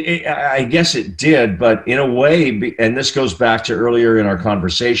 Well, I guess it did, but in a way, and this goes back to earlier in our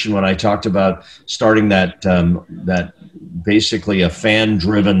conversation when I talked about starting that basically a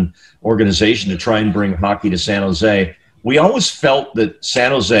fan-driven organization to try and bring hockey to San Jose. We always felt that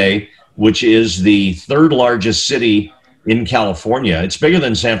San Jose, which is the 3rd largest city in California, it's bigger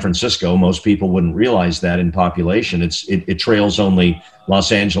than San Francisco. Most people wouldn't realize that in population. It trails only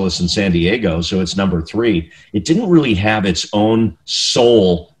Los Angeles and San Diego, so it's number 3. It didn't really have its own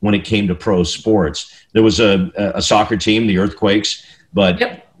soul when it came to pro sports. There was a soccer team, the Earthquakes, but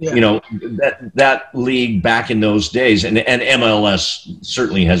yep. that league back in those days, and MLS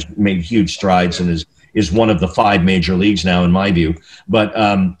certainly has made huge strides and is one of the 5 major leagues now, in my view. But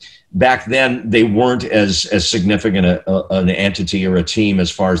back then, they weren't as significant an entity or a team as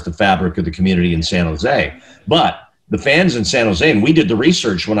far as the fabric of the community in San Jose. But the fans in San Jose, and we did the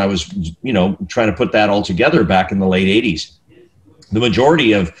research when I was, trying to put that all together back in the late 80s. The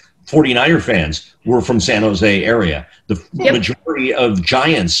majority of 49er fans were from San Jose area. The majority of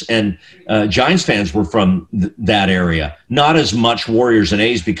Giants and Giants fans were from that area. Not as much Warriors and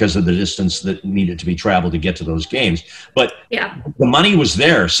A's because of the distance that needed to be traveled to get to those games. But the money was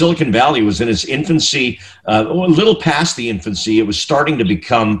there. Silicon Valley was in its infancy, a little past the infancy. It was starting to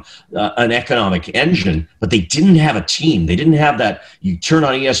become an economic engine, but they didn't have a team. They didn't have that. You turn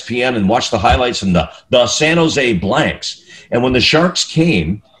on ESPN and watch the highlights and the San Jose Blanks. And when the Sharks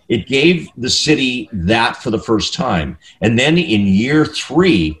came, it gave the city that for the first time. And then in year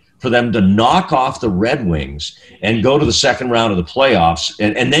 3, for them to knock off the Red Wings and go to the second round of the playoffs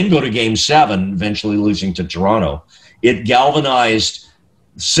and then go to Game 7, eventually losing to Toronto, it galvanized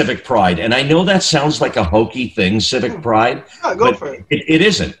civic pride. And I know that sounds like a hokey thing, civic pride. No, go for it. It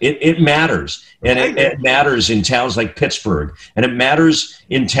isn't. It matters. And it matters in towns like Pittsburgh. And it matters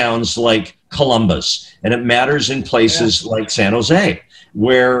in towns like Columbus. And it matters in places like San Jose,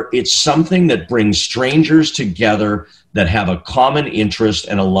 where it's something that brings strangers together that have a common interest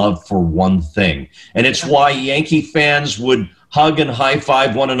and a love for one thing. And it's why Yankee fans would hug and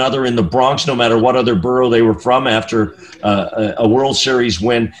high-five one another in the Bronx, no matter what other borough they were from, after a World Series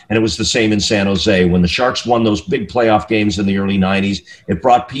win. And it was the same in San Jose. When the Sharks won those big playoff games in the early 90s, it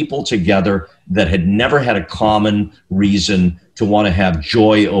brought people together that had never had a common reason to want to have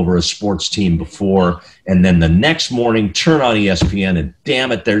joy over a sports team before. And then the next morning, turn on ESPN, and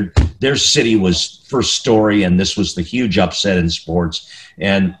damn it, their city was first story, and this was the huge upset in sports.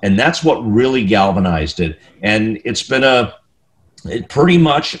 And that's what really galvanized it. And it's been pretty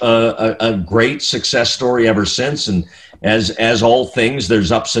much a great success story ever since. And as all things,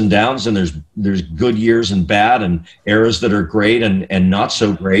 there's ups and downs, and there's good years and bad, and eras that are great and not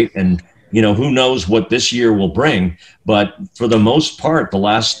so great. And who knows what this year will bring. But for the most part, the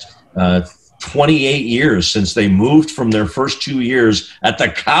last 28 years since they moved from their first 2 years at the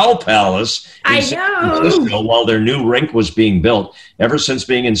Cow Palace in San Francisco while their new rink was being built, ever since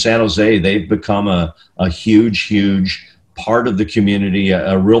being in San Jose, they've become a huge, huge part of the community,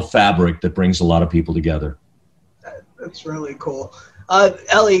 a real fabric that brings a lot of people together. That's really cool.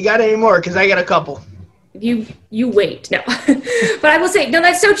 Ellie, you got any more? Because I got a couple. You wait. No. But I will say, no,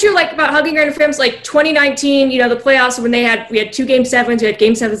 that's so true. About hugging random friends, 2019, the playoffs, when we had 2 Game 7s. We had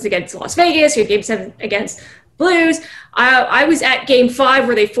Game 7s against Las Vegas. We had Game 7 against Blues. I was at Game 5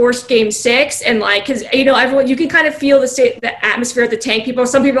 where they forced Game 6, and because everyone, you can kind of feel the atmosphere at the tank.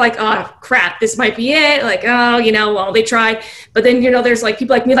 Some people are like, oh crap, this might be it. Well, they tried, but then there's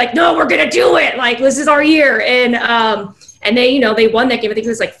people like me, no, we're gonna do it. This is our year, and they they won that game. I think it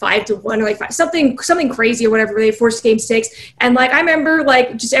was 5-1 or something crazy or whatever. They forced Game 6, and I remember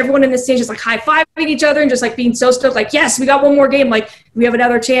just everyone in the stage just high fiving each other and just being so stoked. Yes, we got one more game. We have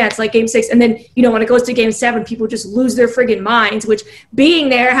another chance. Game 6, and then when it goes to Game 7, people just lose their friggin' minds. Which, being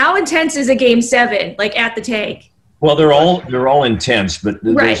there, how intense is a Game 7 at the tank? Well, they're all intense, but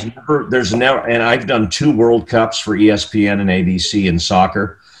there's never, and I've done 2 World Cups for ESPN and ABC in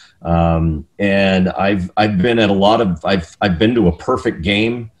soccer, and I've been at a lot of I've been to a perfect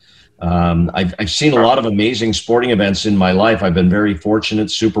game. I've seen a lot of amazing sporting events in my life. I've been very fortunate,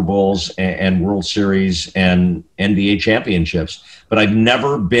 Super Bowls and World Series and NBA championships, but I've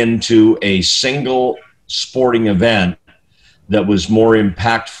never been to a single sporting event that was more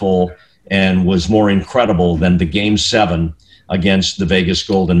impactful and was more incredible than the Game 7 against the Vegas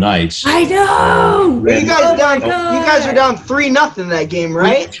Golden Knights. I know. You guys are down 3-0 that game,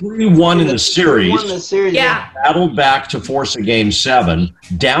 right? 3-1 in the series. 3-1 in the series. Yeah. Battled back to force a Game 7,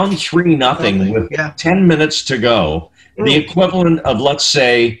 down 3-0 with 10 minutes to go. The equivalent of, let's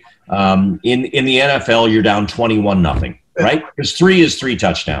say, in the NFL, you're down 21-0, right? Because 3 is 3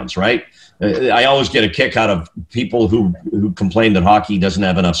 touchdowns, right? I always get a kick out of people who complain that hockey doesn't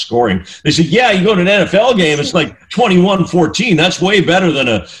have enough scoring. They say, yeah, you go to an NFL game, it's like 21-14. That's way better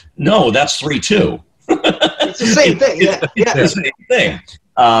than no, that's 3-2. It's the same thing. Yeah. It's the same thing.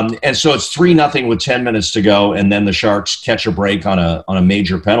 And so it's 3-0 with 10 minutes to go, and then the Sharks catch a break on a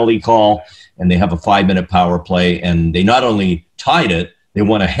major penalty call, and they have a 5-minute power play, and they not only tied it, they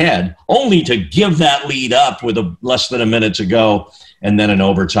went ahead, only to give that lead up with less than a minute to go, and then in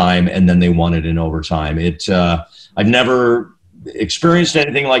overtime, and then they won it in overtime. I've never experienced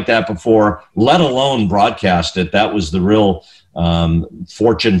anything like that before, let alone broadcast it. That was the real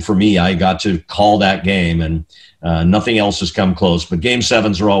fortune for me. I got to call that game, and nothing else has come close. But Game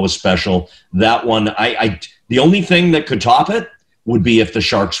 7s are always special. That one, the only thing that could top it would be if the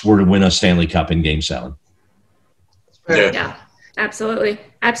Sharks were to win a Stanley Cup in Game 7. Yeah, absolutely.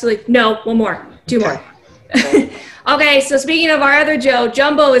 No, one more. 2 more. Okay, so speaking of our other Joe,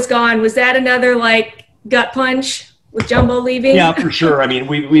 Jumbo is gone. Was that another gut punch with Jumbo leaving? Yeah, for sure. I mean,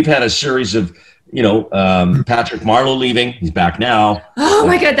 we've had a series of, Patrick Marleau leaving. He's back now. Oh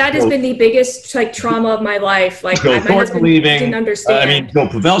my God, that has been the biggest trauma of my life. Joe Thornton leaving. Didn't understand. Joe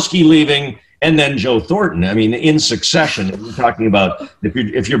Pavelski leaving, and then Joe Thornton. I mean, in succession. We're talking about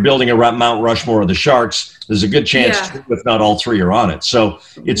if you're building a Mount Rushmore of the Sharks, there's a good chance 2, if not all 3, are on it. So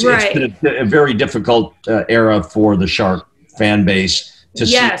it's been a very difficult era for the Shark fan base to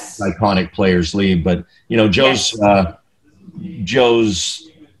see iconic players leave. But Joe's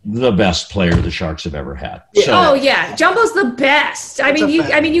the best player the Sharks have ever had. So, Jumbo's the best. I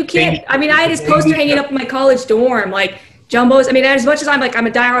you can't. I had his poster hanging up in my college dorm. Jumbo's. As much as I'm a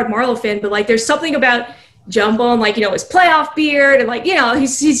diehard Marleau fan, but there's something about Jumbo and his playoff beard and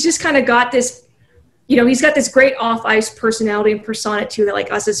he's just kind of got this. He's got this great off-ice personality and persona too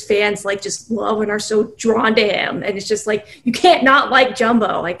that us as fans just love and are so drawn to him. And it's just you can't not like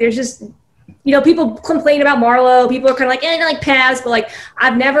Jumbo. There's just people complain about Marleau. People are kind of Paz, but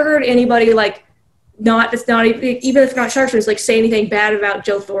I've never heard anybody that's not even if not Sharks fans say anything bad about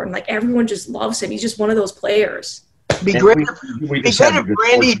Joe Thornton. Everyone just loves him. He's just one of those players. It'd be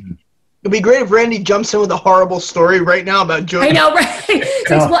great if Randy jumps in with a horrible story right now about Joe. I know, right?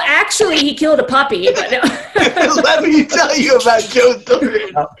 Well, actually, he killed a puppy. But no. Let me tell you about Joe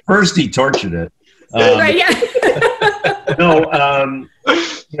Thornton. First, he tortured it. Right? Yeah.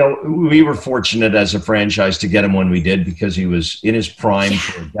 We were fortunate as a franchise to get him when we did because he was in his prime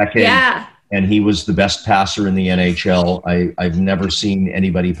for a decade. Yeah. And he was the best passer in the NHL. I've never seen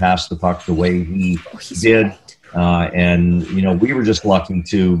anybody pass the puck the way he did. Right. And we were just lucky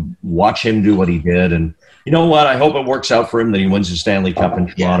to watch him do what he did. And you know what? I hope it works out for him that he wins the Stanley Cup in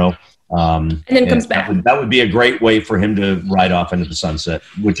Toronto. And then comes back. That would be a great way for him to ride off into the sunset,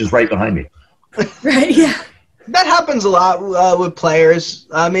 which is right behind me. Right, yeah. That happens a lot with players.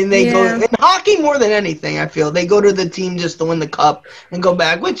 They go in hockey more than anything. I feel they go to the team just to win the cup and go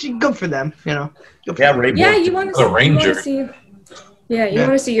back, which is good for them. You want to see the Ranger. You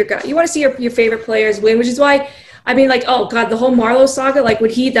want to see your favorite players win, which is why the whole Marleau saga.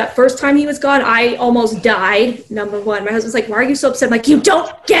 When that first time he was gone, I almost died. Number one, my husband's why are you so upset? I'm you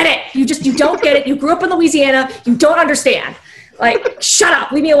don't get it. You don't get it. You grew up in Louisiana. You don't understand. Shut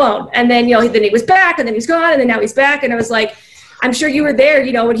up, leave me alone. And then, then he was back, and then he's gone, and then now he's back. And I was I'm sure you were there,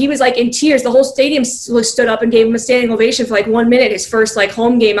 when he was in tears, the whole stadium stood up and gave him a standing ovation for 1 minute, his first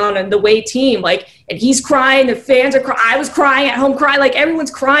home game on the away team. And he's crying, the fans are crying. I was crying at home,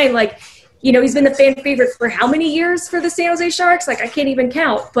 everyone's crying. He's been the fan favorite for how many years for the San Jose Sharks? I can't even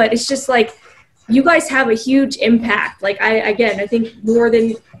count, but it's just you guys have a huge impact. I think more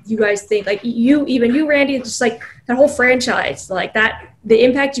than you guys think. You, Randy, just that whole franchise, that the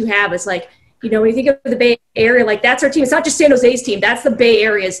impact you have is when you think of the Bay Area, that's our team. It's not just San Jose's team. That's the Bay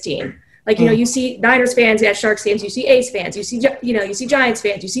Area's team. Like, you know, you see Niners fans at Sharks games, you see A's fans, you see Giants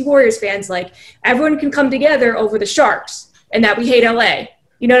fans, you see Warriors fans. Like, everyone can come together over the Sharks and that we hate LA.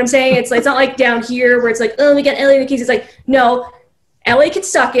 You know what I'm saying? It's not like down here where it's like, oh, we got LA and the Kings. It's like, no, LA can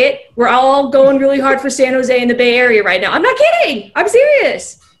suck it. We're all going really hard for San Jose and the Bay Area right now. I'm not kidding. I'm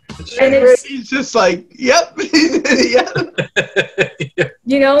serious. And he's just like, yep. Yeah.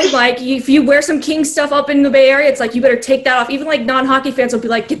 You know, like if you wear some King stuff up in the Bay Area, it's like you better take that off. Even like non-hockey fans will be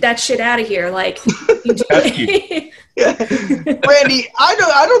like, get that shit out of here. Like, yeah. Randy,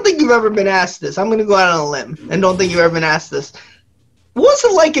 I don't think you've ever been asked this. I'm going to go out on a limb and don't think you've ever been asked this. What's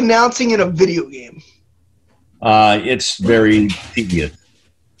it like announcing in a video game? It's very tedious.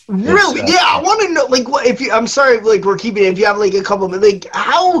 Really? Yeah, I want to know. Like, what if you? I'm sorry. Like, we're keeping it. If you have like a couple of like,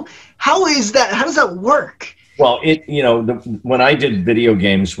 how is that? How does that work? Well, when I did video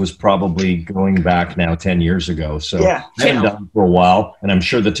games was probably going back now 10 years ago. So yeah, I haven't done it for a while, and I'm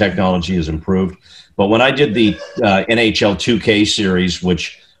sure the technology has improved. But when I did the NHL 2K series,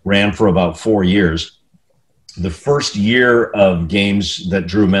 which ran for about 4 years, the first year of games that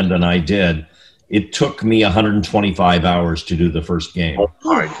Drew Menda and I did, it took me 125 hours to do the first game. Oh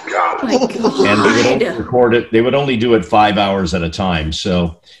my God. Oh my God. And they would only record it. They would only do it 5 hours at a time.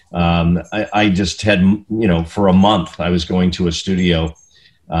 So I just had, for a month, I was going to a studio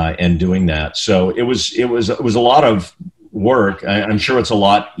and doing that. So it was a lot of work. I'm sure it's a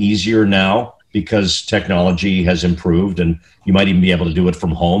lot easier now because technology has improved, and you might even be able to do it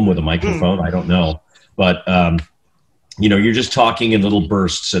from home with a microphone. I don't know, but you're just talking in little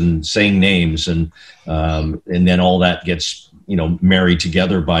bursts and saying names, and then all that gets married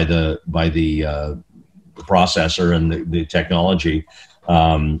together by the processor and the technology.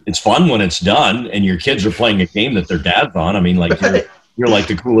 It's fun when it's done, and your kids are playing a game that their dad's on. I mean, like you're like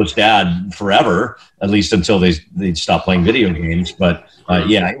the coolest dad forever, at least until they stop playing video games. But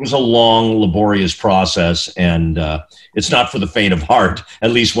yeah, it was a long, laborious process, and it's not for the faint of heart.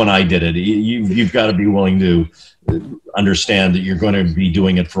 At least when I did it, you've got to be willing to understand that you're going to be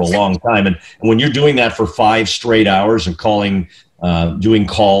doing it for a long time. And when you're doing that for 5 straight hours of doing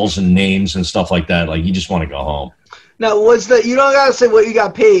calls and names and stuff like that, like you just want to go home. Now, you don't got to say what you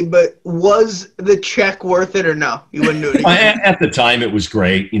got paid, but was the check worth it or no? You wouldn't do it again? At the time, it was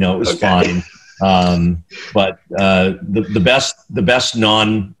great. It was fine. But the best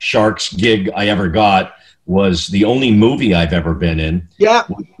non-Sharks gig I ever got was the only movie I've ever been in. Yeah,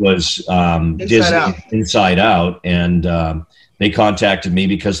 was Disney Inside Out, and they contacted me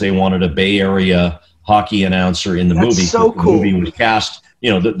because they wanted a Bay Area hockey announcer in the movie. So cool. The movie was cast.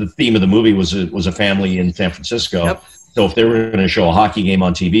 The theme of the movie was a family in San Francisco. Yep. So if they were going to show a hockey game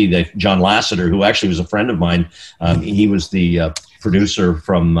on TV, John Lasseter, who actually was a friend of mine, he was the producer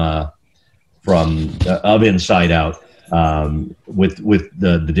from of Inside Out with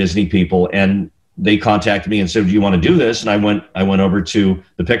the Disney people, and they contacted me and said, "Do you want to do this?" And I went over to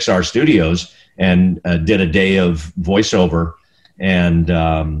the Pixar studios and did a day of voiceover, and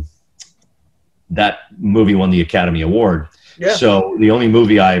that movie won the Academy Award. Yeah. So the only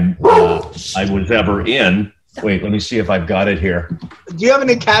movie I was ever in. Wait, let me see if I've got it here. Do you have an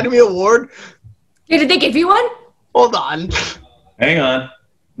Academy Award? Did they give you one? Hold on. Hang on.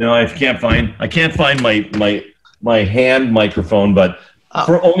 No, I can't find my hand microphone, but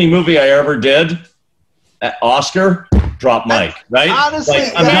for only movie I ever did, Oscar, drop mic, right? Honestly,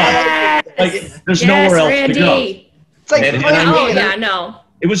 like, I'm not. Like, there's nowhere else Randy. to go. It's like, no.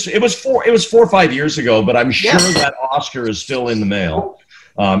 It was 4 or 5 years ago, but I'm sure that Oscar is still in the mail.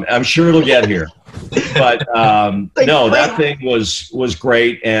 I'm sure it'll get here. But no, that thing was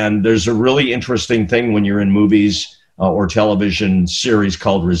great, and there's a really interesting thing when you're in movies or television series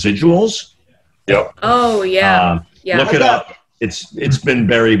called residuals. Yep. Oh yeah. Look it up. It's been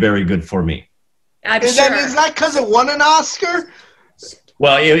very, very good for me. Is that because it won an Oscar?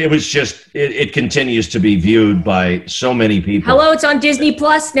 Well, it was just it continues to be viewed by so many people. Hello, it's on Disney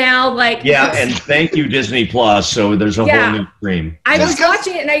Plus now. And thank you, Disney Plus. So there's a whole new stream. I was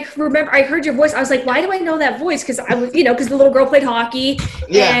watching it, and I remember I heard your voice. I was like, why do I know that voice? Because I was, because the little girl played hockey,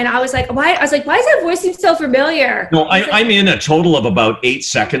 and I was like, why? I was like, why does that voice seem so familiar? No, I'm in a total of about 8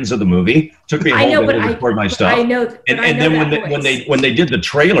 seconds of the movie. Took me a whole day to record my stuff. I know. And then when they did the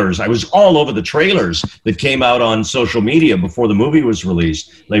trailers, I was all over the trailers that came out on social media before the movie was released.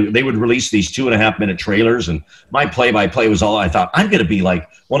 They would release these 2.5-minute trailers, and my play-by-play was all I thought, I'm going to be like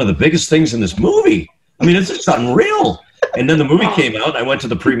one of the biggest things in this movie. I mean, it's just unreal. And then the movie came out. I went to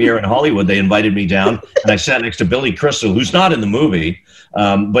the premiere in Hollywood. They invited me down, and I sat next to Billy Crystal, who's not in the movie,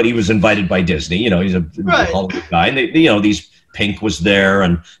 but he was invited by Disney. He's a Hollywood guy. And these Pink was there,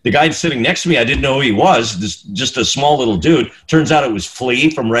 and the guy sitting next to me, I didn't know who he was. Just a small little dude. Turns out it was Flea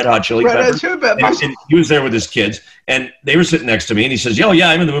from Red Hot Chili Peppers. And he was there with his kids, and they were sitting next to me. And he says, "Yo, yeah,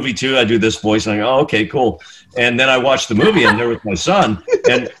 I'm in the movie too. I do this voice." And I go, "Oh, okay, cool." And then I watched the movie, and there was my son,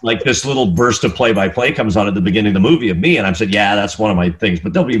 and like this little burst of play-by-play comes on at the beginning of the movie of me, and I said, "Yeah, that's one of my things,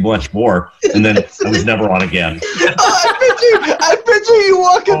 but there'll be much more." And then I was never on again. I picture you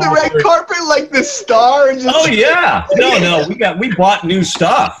walking the red carpet like the star. And just... Oh yeah, no, we bought new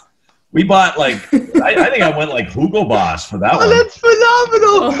stuff. We bought like I think I went like Hugo Boss for that one. That's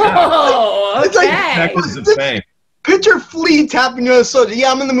phenomenal. Oh, It's like Seconds of fame. picture Flea tapping you on the shoulder.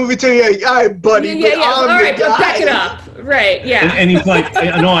 Yeah, I'm in the movie too. Yeah, all right, buddy. Yeah. All right, but back it up. Right, yeah. And he's like,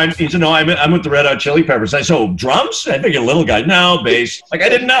 he said, no, I'm with the Red Hot Chili Peppers. I said, oh, drums? I think a little guy. No, bass. Like, I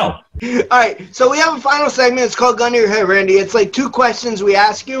didn't know. All right, so we have a final segment. It's called Gun to Your Head, Randy. It's like 2 questions we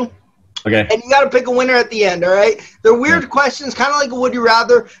ask you. Okay. And you got to pick a winner at the end, all right? They're weird questions, kind of like a Would You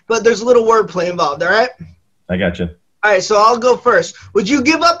Rather, but there's a little wordplay involved, all right? I got you. All right, so I'll go first. Would you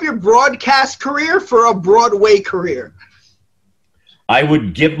give up your broadcast career for a Broadway career? I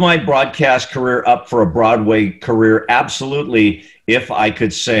would give my broadcast career up for a Broadway career, absolutely, if I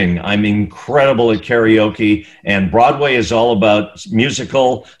could sing. I'm incredible at karaoke, and Broadway is all about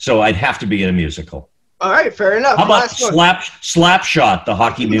musical, so I'd have to be in a musical. All right, fair enough. How about Slapshot, the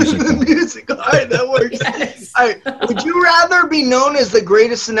hockey musical? The musical. All right, that works. Yes. All right, would you rather be known as the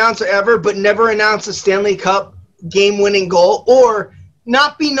greatest announcer ever but never announce a Stanley Cup game-winning goal, or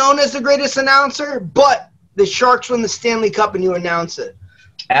not be known as the greatest announcer, but the Sharks win the Stanley Cup and you announce it?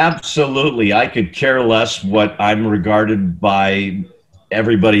 Absolutely. I could care less what I'm regarded by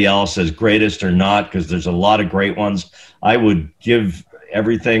everybody else as greatest or not, because there's a lot of great ones. I would give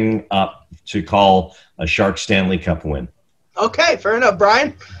everything up to call a Sharks Stanley Cup win. Okay, fair enough.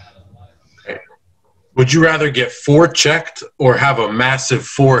 Brian? Would you rather get forechecked or have a massive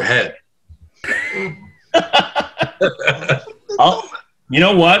forehead? You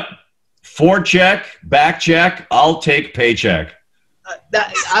know what? Forecheck, back check, I'll take paycheck.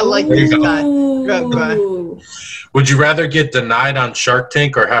 I like this guy. Go ahead. Would you rather get denied on Shark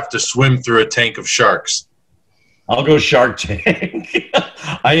Tank or have to swim through a tank of sharks? I'll go Shark Tank.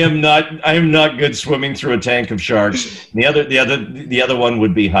 I am not good swimming through a tank of sharks. The other one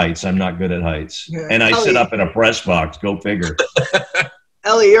would be heights. I'm not good at heights. Yeah. And I sit up in a press box. Go figure.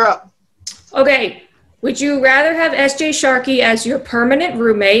 Ellie, you're up. Okay. Would you rather have SJ Sharkey as your permanent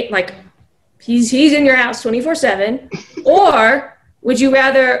roommate, like he's in your house 24/7, or would you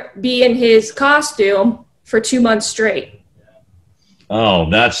rather be in his costume for 2 months straight? Oh,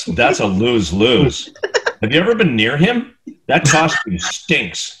 that's a lose-lose. Have you ever been near him? That costume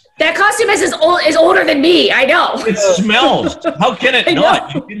stinks. That costume is older than me. I know. It smells. How can it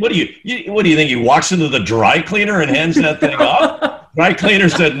not? What do you think? He walks into the dry cleaner and hands that thing off? Dry cleaner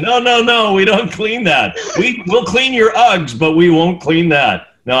said, no, we don't clean that. We'll clean your Uggs, but we won't clean that.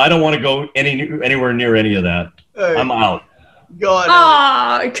 No, I don't want to go anywhere near any of that. Right. I'm out. Go on.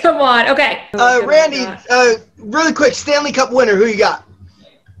 Oh, come on. Okay. Randy, really quick, Stanley Cup winner, who you got?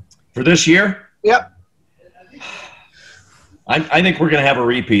 For this year? Yep. I think we're going to have a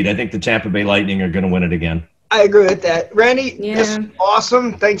repeat. I think the Tampa Bay Lightning are going to win it again. I agree with that. Randy, this is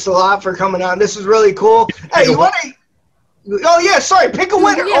awesome. Thanks a lot for coming on. This is really cool. Hey, you want to... Oh, yeah, sorry. Pick a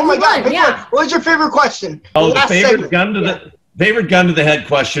winner. Yeah, oh, my God. Pick yeah. one. What was your favorite question? Oh, the favorite gun to the head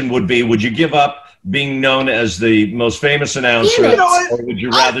question would be, would you give up being known as the most famous announcer, or would you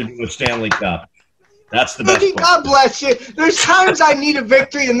rather do a Stanley Cup? That's the best. God bless you. There's times I need a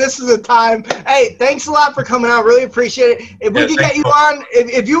victory, and this is the time. Hey, thanks a lot for coming on. Really appreciate it. If we could get you on,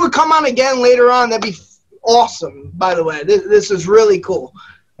 if you would come on again later on, that'd be awesome, by the way. This is really cool.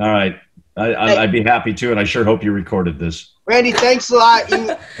 All right. I'd be happy to, and I sure hope you recorded this. Randy, thanks a lot.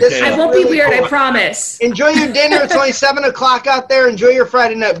 I won't be weird, I promise. Enjoy your dinner. It's only 7 o'clock out there. Enjoy your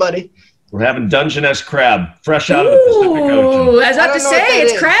Friday night, buddy. We're having Dungeness crab, fresh out of the Pacific Ocean. I was about to say,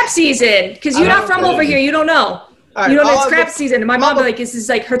 it's crab season, because you're not from over here. You don't know. Right, you don't know it's crab season. And my mom, this is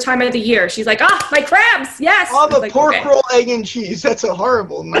like her time of the year. She's like, my crabs, yes. I'll have a pork roll, egg, and cheese. That's a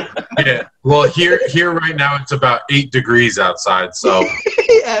horrible night. Yeah. Well, here right now it's about 8 degrees outside, so.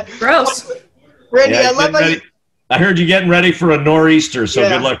 Yeah. Gross. Randy, I love how you... I heard you getting ready for a nor'easter, so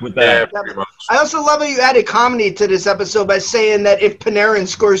good luck with that. Yeah, I also love how you added comedy to this episode by saying that if Panarin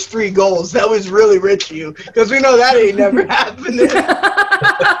scores 3 goals, that was really rich of you, because we know that ain't never happening.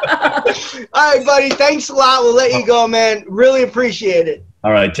 All right, buddy. Thanks a lot. We'll let you go, man. Really appreciate it.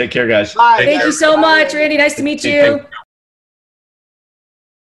 All right. Take care, guys. Bye. Thank you so much, Randy. Nice to meet you.